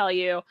thing I'll tell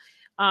you,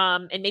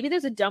 and maybe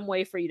there's a dumb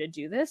way for you to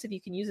do this, if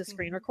you can use a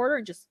screen recorder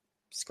and just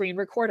screen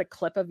record a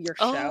clip of your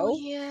show,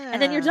 and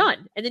then you're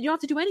done, and then you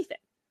don't have to do anything.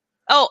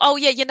 Oh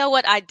yeah, you know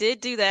what? I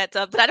did do that,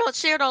 but I don't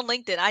share it on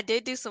LinkedIn. I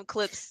did do some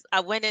clips. I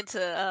went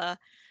into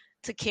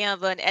to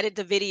Canva and edited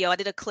the video. I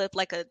did a clip,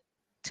 like a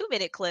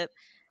 2-minute clip,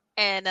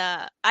 and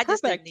I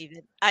just didn't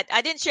even.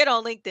 I didn't share it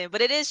on LinkedIn, but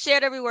it is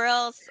shared everywhere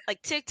else,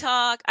 like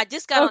TikTok. I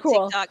just got on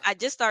TikTok. I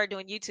just started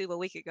doing YouTube a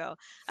week ago.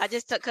 I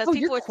just because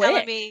people were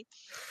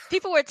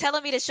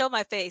telling me to show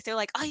my face. They're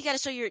like, "Oh, you got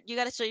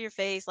to show your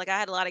face." Like I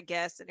had a lot of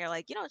guests, and they're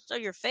like, "You don't show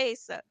your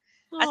face." So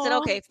I said,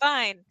 "Okay,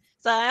 fine."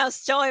 So I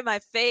was showing my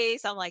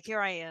face. I'm like, here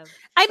I am.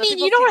 I mean,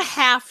 you don't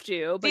have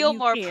to, but feel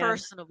more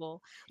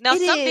personable. Now,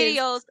 some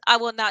videos I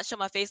will not show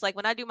my face. Like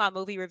when I do my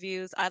movie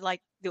reviews, I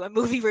like doing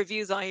movie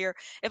reviews on here.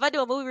 If I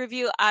do a movie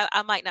review,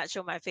 I might not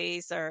show my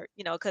face, or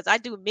because I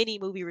do mini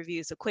movie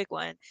reviews, a quick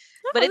one.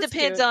 But it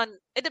depends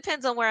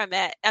on where I'm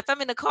at. If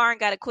I'm in the car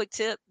and got a quick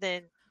tip,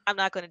 then I'm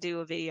not going to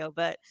do a video.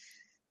 But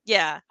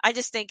yeah, I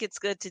just think it's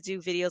good to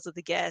do videos with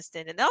the guest,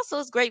 and also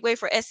it's a great way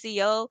for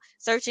SEO,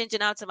 search engine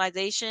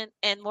optimization,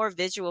 and more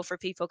visual for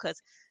people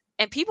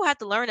and people have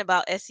to learn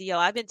about SEO.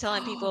 I've been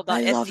telling people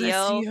about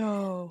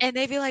SEO, and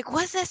they be like,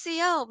 "What's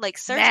SEO?" I'm like,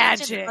 search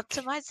engine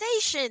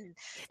optimization.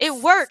 It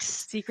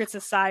works. Secret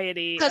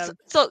society.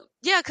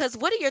 Because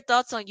what are your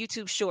thoughts on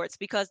YouTube Shorts?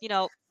 Because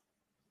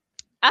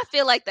I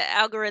feel like the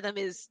algorithm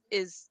is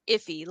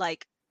iffy.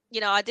 Like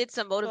I did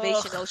some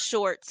motivational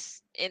shorts.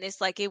 And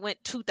it's like it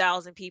went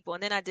 2,000 people,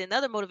 and then I did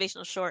another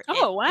motivational short.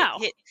 Oh wow!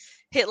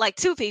 Hit like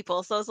 2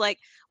 people. So it's like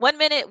 1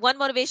 minute, one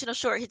motivational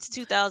short hits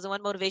 2,000.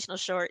 One motivational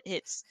short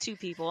hits 2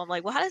 people. I'm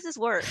like, well, how does this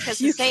work? Because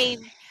the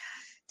same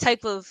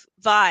type of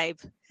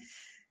vibe.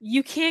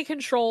 You can't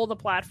control the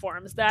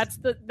platforms. That's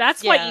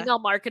why email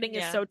marketing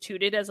is so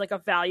touted as like a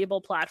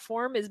valuable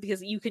platform, is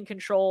because you can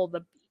control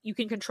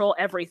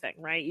everything,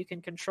 right? You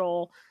can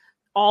control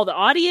all the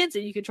audience,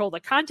 and you control the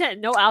content,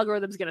 and no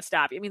algorithm's going to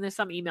stop you. I mean, there's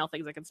some email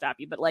things that can stop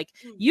you, but like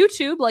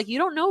YouTube, like you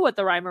don't know what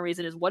the rhyme or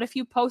reason is. What if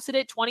you posted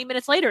it 20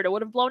 minutes later? It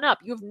would have blown up.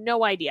 You have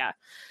no idea.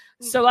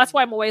 So that's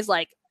why I'm always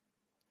like,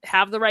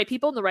 have the right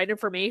people and the right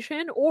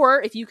information,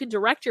 or if you can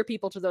direct your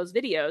people to those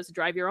videos,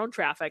 drive your own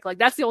traffic. Like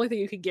that's the only thing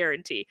you can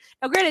guarantee.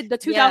 Now, granted, the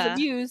 2,000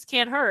 views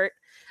can't hurt.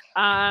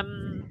 But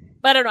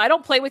I don't know. I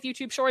don't play with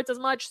YouTube Shorts as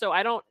much, so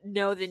I don't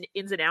know the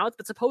ins and outs,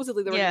 but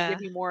supposedly they're going to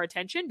give you more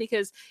attention,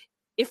 because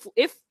if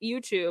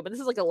YouTube, and this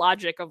is like a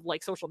logic of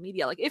like social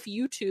media, like if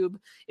YouTube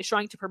is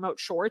trying to promote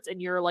shorts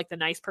and you're like the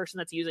nice person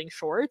that's using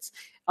shorts,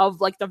 of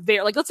like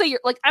let's say you're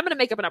like, I'm going to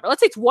make up a number.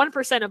 Let's say it's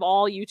 1% of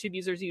all YouTube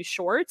users use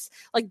shorts.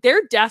 Like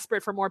they're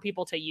desperate for more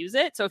people to use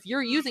it. So if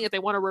you're using it, they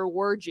want to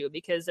reward you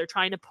because they're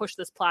trying to push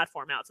this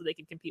platform out so they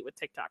can compete with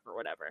TikTok or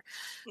whatever.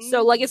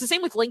 So like, it's the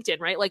same with LinkedIn,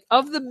 right? Like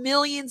of the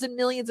millions and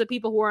millions of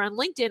people who are on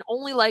LinkedIn,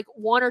 only like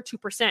 1 or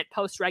 2%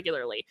 post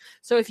regularly.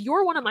 So if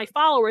you're one of my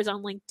followers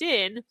on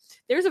LinkedIn,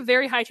 there's a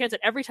very high chance that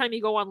every time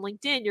you go on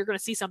LinkedIn, you're going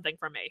to see something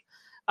from me.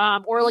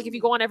 Or like if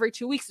you go on every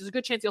 2 weeks, there's a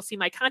good chance you'll see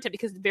my content,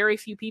 because very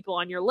few people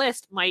on your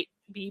list might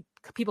be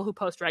people who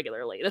post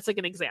regularly. That's like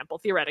an example,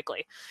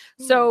 theoretically.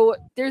 So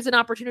there's an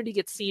opportunity to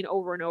get seen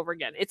over and over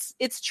again.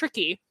 It's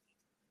tricky.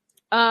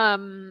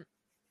 So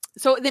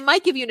they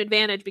might give you an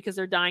advantage because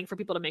they're dying for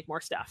people to make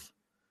more stuff.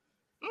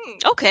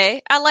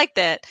 Okay, I like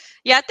that.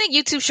 Yeah, I think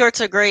YouTube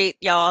Shorts are great,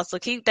 y'all. So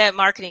keep that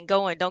marketing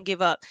going. Don't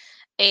give up.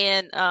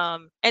 And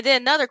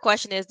then another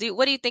question is,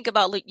 what do you think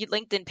about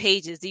LinkedIn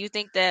pages? Do you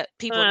think that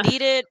people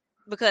need it?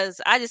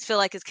 Because I just feel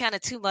like it's kind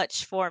of too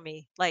much for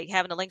me, like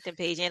having a LinkedIn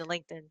page and a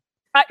LinkedIn.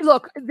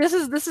 Look, this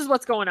is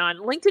what's going on.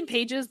 LinkedIn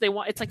pages,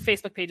 it's like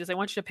Facebook pages. They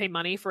want you to pay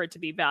money for it to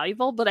be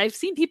valuable. But I've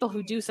seen people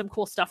who do some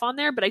cool stuff on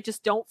there, but I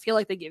just don't feel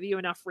like they give you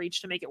enough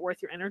reach to make it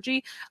worth your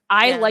energy.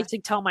 I like to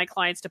tell my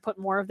clients to put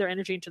more of their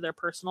energy into their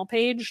personal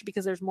page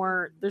because there's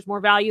more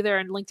value there,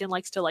 and LinkedIn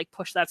likes to like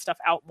push that stuff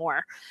out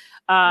more.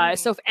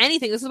 So if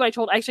anything, this is what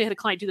I actually had a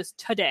client do this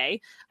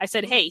today. I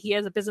said, hey, he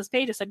has a business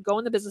page. I said, go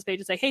on the business page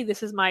and say, hey,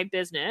 this is my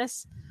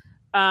business.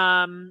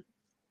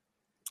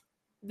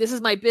 This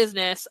is my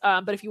business,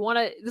 but if you want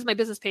to, this is my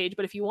business page,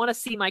 but if you want to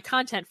see my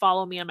content,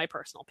 follow me on my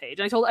personal page.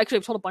 And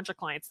I've told a bunch of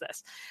clients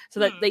this so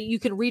that you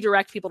can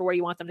redirect people to where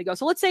you want them to go.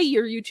 So let's say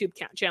your YouTube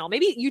channel,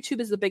 maybe YouTube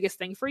is the biggest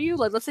thing for you.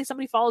 Let's say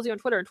somebody follows you on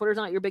Twitter and Twitter's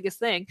not your biggest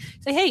thing.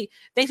 Say, hey,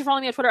 thanks for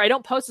following me on Twitter. I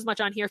don't post as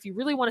much on here. If you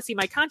really want to see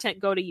my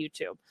content, go to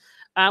YouTube,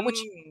 which,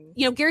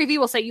 Gary Vee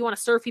will say you want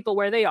to serve people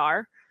where they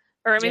are.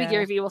 Or maybe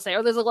Gary Vee will say,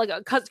 there's like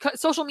a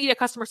social media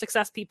customer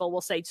success people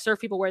will say, serve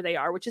people where they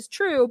are, which is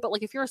true. But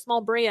like, if you're a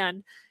small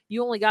brand,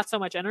 you only got so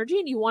much energy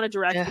and you want to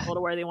direct people to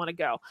where they want to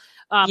go.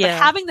 But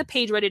having the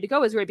page ready to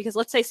go is great because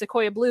let's say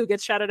Sequoia Blue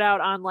gets shouted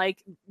out on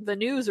like the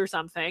news or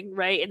something,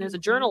 right? And there's a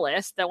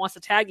journalist that wants to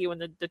tag you in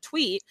the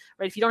tweet,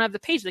 right? If you don't have the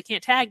page, they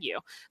can't tag you.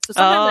 So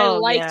sometimes I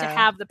like to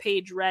have the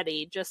page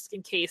ready just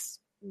in case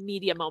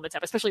media moments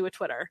happen, especially with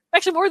Twitter.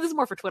 Actually, this is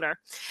more for Twitter.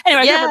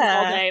 Anyway, I covered it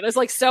all day. There's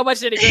like so much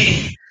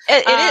nitty-gritty.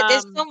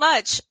 It's so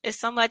much. It's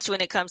so much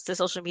when it comes to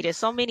social media.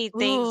 So many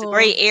things,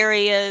 gray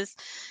areas.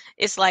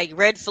 It's like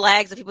red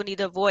flags that people need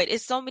to avoid.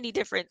 It's so many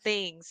different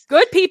things.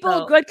 Good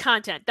people, good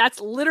content.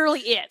 That's literally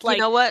it. Like,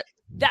 you know what?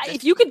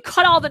 If you can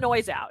cut all the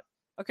noise out,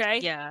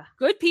 okay? Yeah.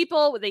 Good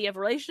people that you have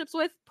relationships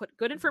with, put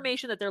good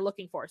information that they're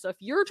looking for. So if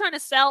you're trying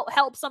to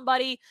help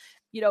somebody,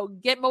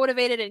 get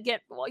motivated and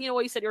get, what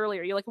you said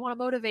earlier, you want to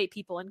motivate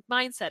people and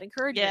mindset,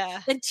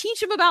 encouragement, then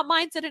teach them about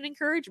mindset and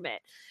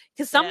encouragement.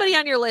 Because somebody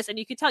on your list, and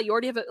you can tell you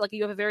already have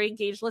you have a very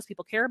engaged list,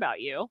 people care about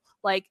you,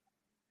 like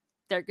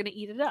they're going to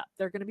eat it up.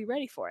 They're going to be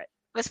ready for it.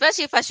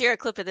 Especially if I share a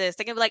clip of this,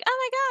 they're going to be like,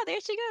 oh my God, there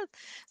she goes.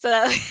 So,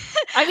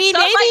 I mean, maybe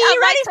you're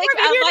ready for it,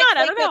 maybe you're not.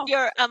 I don't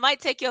know. I might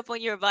take you up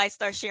on your advice,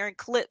 start sharing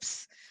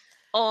clips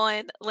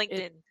on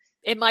LinkedIn.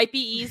 It might be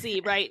easy,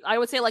 right? I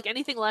would say like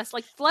anything less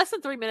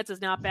than 3 minutes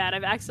is not bad.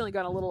 I've accidentally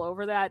gone a little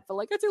over that, but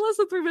I'd say less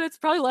than 3 minutes,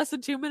 probably less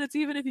than 2 minutes,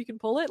 even if you can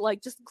pull it,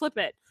 just clip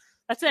it.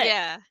 That's it.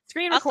 Yeah.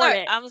 Screen record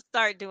it. I'm gonna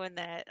start doing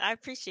that. I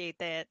appreciate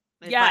that.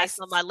 Advice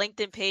on my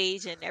LinkedIn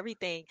page and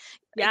everything.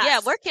 Yes. Yeah.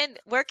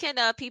 Where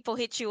can people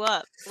hit you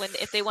up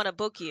if they want to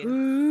book you?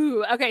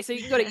 Ooh, okay. So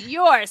you can go to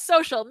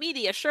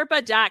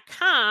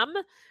yoursocialmediasherpa.com.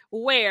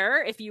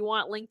 Where, if you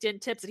want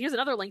LinkedIn tips, and here's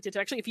another LinkedIn tip.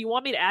 Actually, if you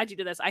want me to add you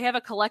to this, I have a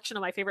collection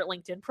of my favorite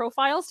LinkedIn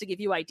profiles to give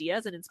you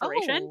ideas and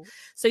inspiration.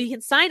 So you can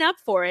sign up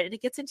for it, and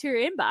it gets into your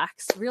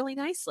inbox really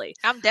nicely.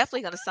 I'm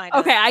definitely going to sign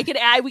up. Okay,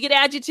 we could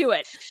add you to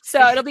it. So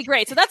it'll be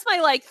great. So that's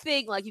my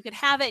thing. You can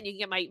have it, and you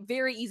can get my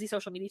very easy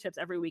social media tips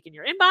every week in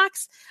your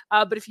inbox.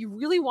 But if you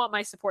really want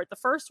my support, the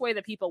first way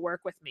that people work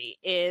with me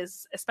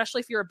is,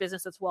 especially if you're a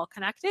business that's well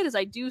connected, is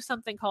I do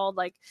something called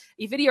a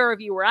video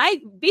review where I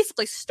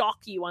basically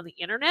stalk you on the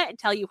internet and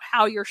tell you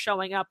how you're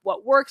showing up,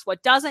 what works,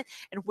 what doesn't,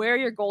 and where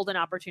your golden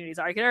opportunities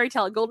are. I can already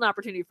tell a golden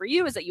opportunity for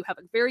you is that you have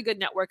a very good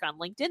network on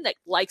LinkedIn that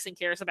likes and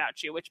cares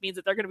about you, which means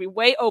that they're going to be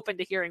way open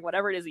to hearing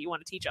whatever it is that you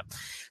want to teach them.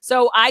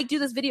 So I do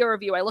this video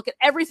review. I look at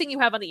everything you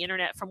have on the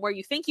internet, from where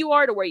you think you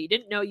are to where you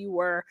didn't know you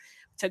were,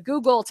 to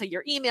Google, to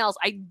your emails.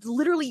 I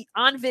literally,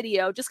 on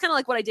video, just kind of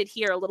like what I did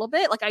here a little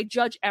bit, I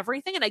judge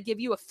everything and I give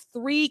you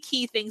 3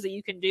 key things that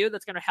you can do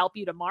that's going to help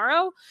you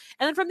tomorrow.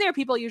 And then from there,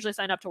 people usually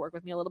sign up to work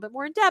with me a little bit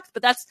more in depth,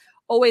 but that's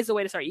always the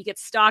way to start. You get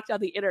stalked on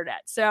the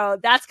internet. So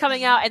that's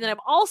coming out. And then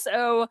I'm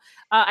also,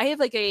 I have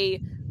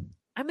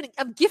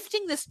I'm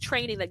gifting this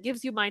training that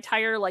gives you my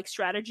entire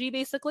strategy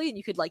basically, and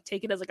you could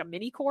take it as a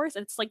mini course,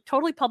 and it's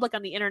totally public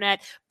on the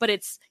internet, but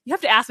you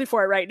have to ask me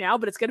for it right now,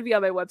 but it's going to be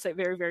on my website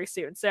very, very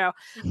soon. So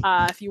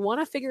if you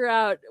want to figure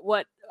out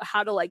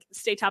how to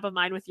stay top of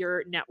mind with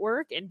your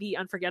network and be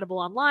unforgettable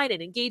online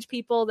and engage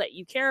people that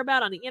you care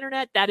about on the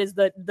internet, that is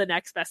the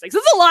next best thing. So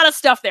there's a lot of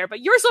stuff there, but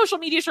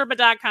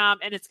yoursocialmediasherpa.com,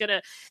 and it's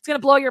gonna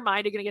blow your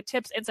mind. You're gonna get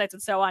tips, insights,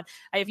 and so on.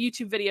 I have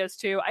YouTube videos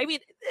too. I mean,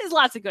 there's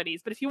lots of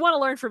goodies, but if you want to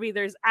learn from me,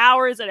 there's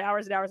hours and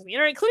hours and hours on the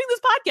internet, including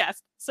this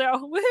podcast. So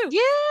woohoo!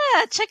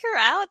 Yeah, check her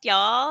out,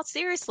 y'all.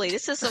 Seriously,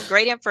 this is some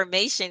great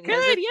information.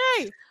 Good,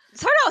 yay!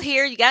 It's hard out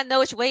here. You got to know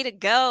which way to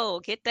go.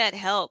 Get that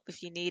help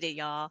if you need it,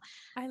 y'all.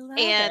 I love it.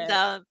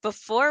 And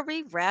before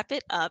we wrap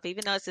it up,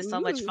 even though it's just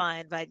so much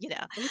fun, but we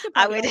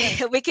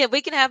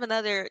can have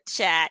another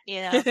chat.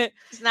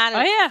 It's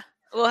not.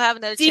 We'll have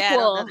another chat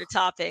on another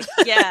topic.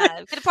 Yeah,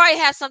 we could probably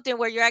have something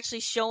where you're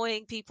actually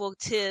showing people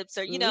tips,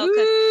 or we could do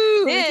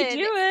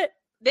it.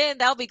 Then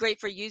that'll be great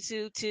for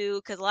YouTube too,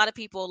 because a lot of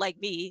people like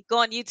me go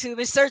on YouTube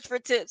and search for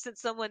tips, and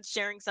someone's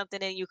sharing something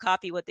and you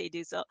copy what they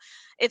do. So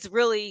that's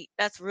really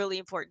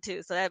important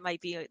too. So that might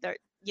be next time.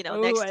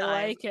 I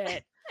like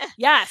it.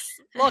 Yes.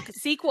 Look,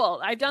 sequel.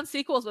 I've done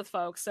sequels with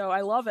folks, so I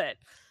love it.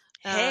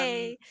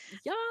 Hey.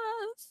 Yes.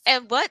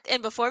 And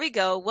before we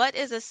go, what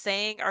is a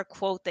saying or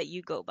quote that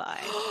you go by?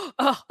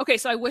 Okay,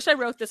 so I wish I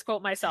wrote this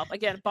quote myself.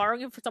 Again,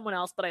 borrowing it from someone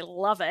else, but I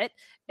love it.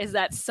 Is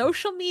that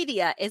social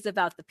media is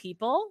about the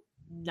people,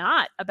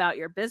 not about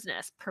your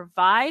business.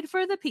 Provide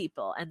for the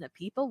people, and the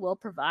people will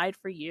provide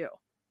for you.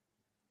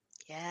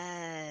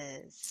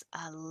 Yes,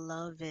 I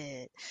love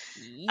it.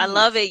 I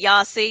love it,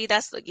 y'all. See,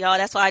 that's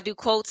why I do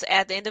quotes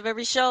at the end of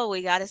every show.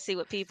 We got to see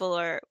what people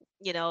are,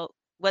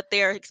 what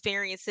their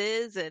experience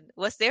is and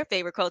what's their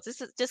favorite quotes.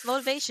 This is just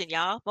motivation,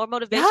 y'all. More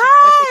motivation for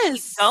us to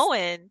keep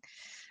going.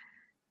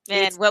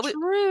 Man, it's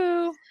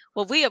true.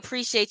 Well, we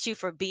appreciate you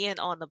for being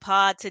on the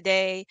pod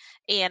today.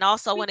 And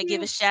also I want to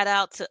give a shout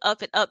out to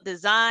Up and Up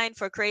Design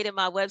for creating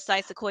my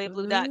website,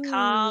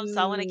 sequoiablue.com. So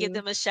I want to give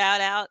them a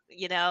shout out.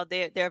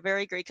 They're a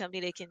very great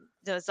company. They can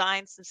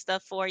design some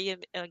stuff for you,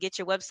 get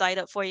your website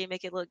up for you,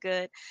 make it look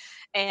good.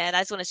 And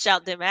I just want to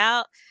shout them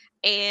out.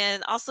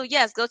 And also,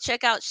 yes, go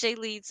check out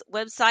Shaylee's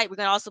website. We're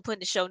going to also put in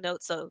the show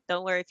notes. So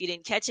don't worry if you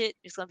didn't catch it.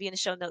 It's going to be in the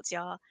show notes,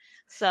 y'all.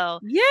 So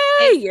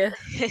yay!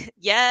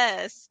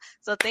 Yes.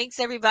 So thanks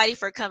everybody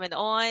for coming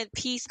on.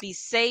 Peace, be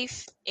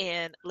safe,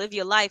 and live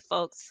your life,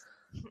 folks.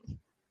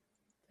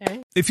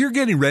 If you're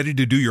getting ready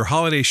to do your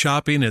holiday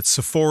shopping at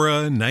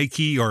Sephora,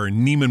 Nike, or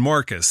Neiman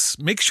Marcus,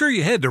 make sure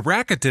you head to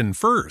Rakuten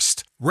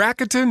first.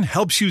 Rakuten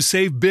helps you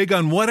save big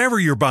on whatever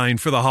you're buying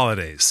for the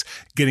holidays.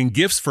 Getting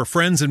gifts for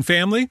friends and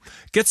family?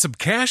 Get some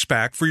cash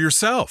back for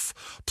yourself.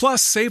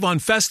 Plus, save on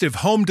festive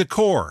home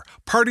decor,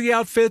 party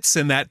outfits,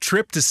 and that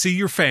trip to see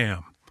your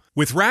fam.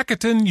 With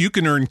Rakuten, you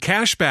can earn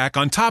cash back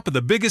on top of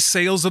the biggest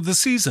sales of the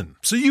season,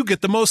 so you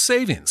get the most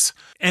savings.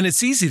 And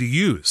it's easy to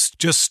use.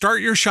 Just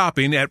start your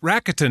shopping at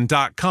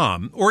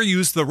Rakuten.com or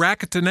use the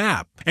Rakuten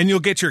app, and you'll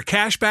get your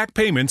cash back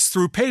payments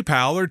through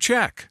PayPal or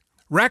check.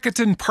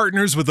 Rakuten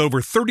partners with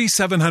over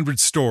 3,700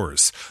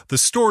 stores. The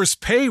stores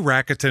pay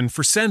Rakuten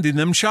for sending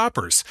them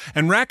shoppers,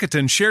 and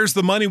Rakuten shares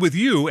the money with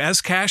you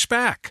as cash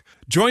back.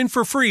 Join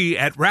for free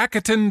at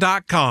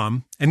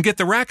Rakuten.com and get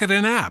the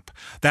Rakuten app.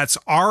 That's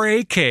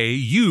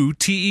Rakuten.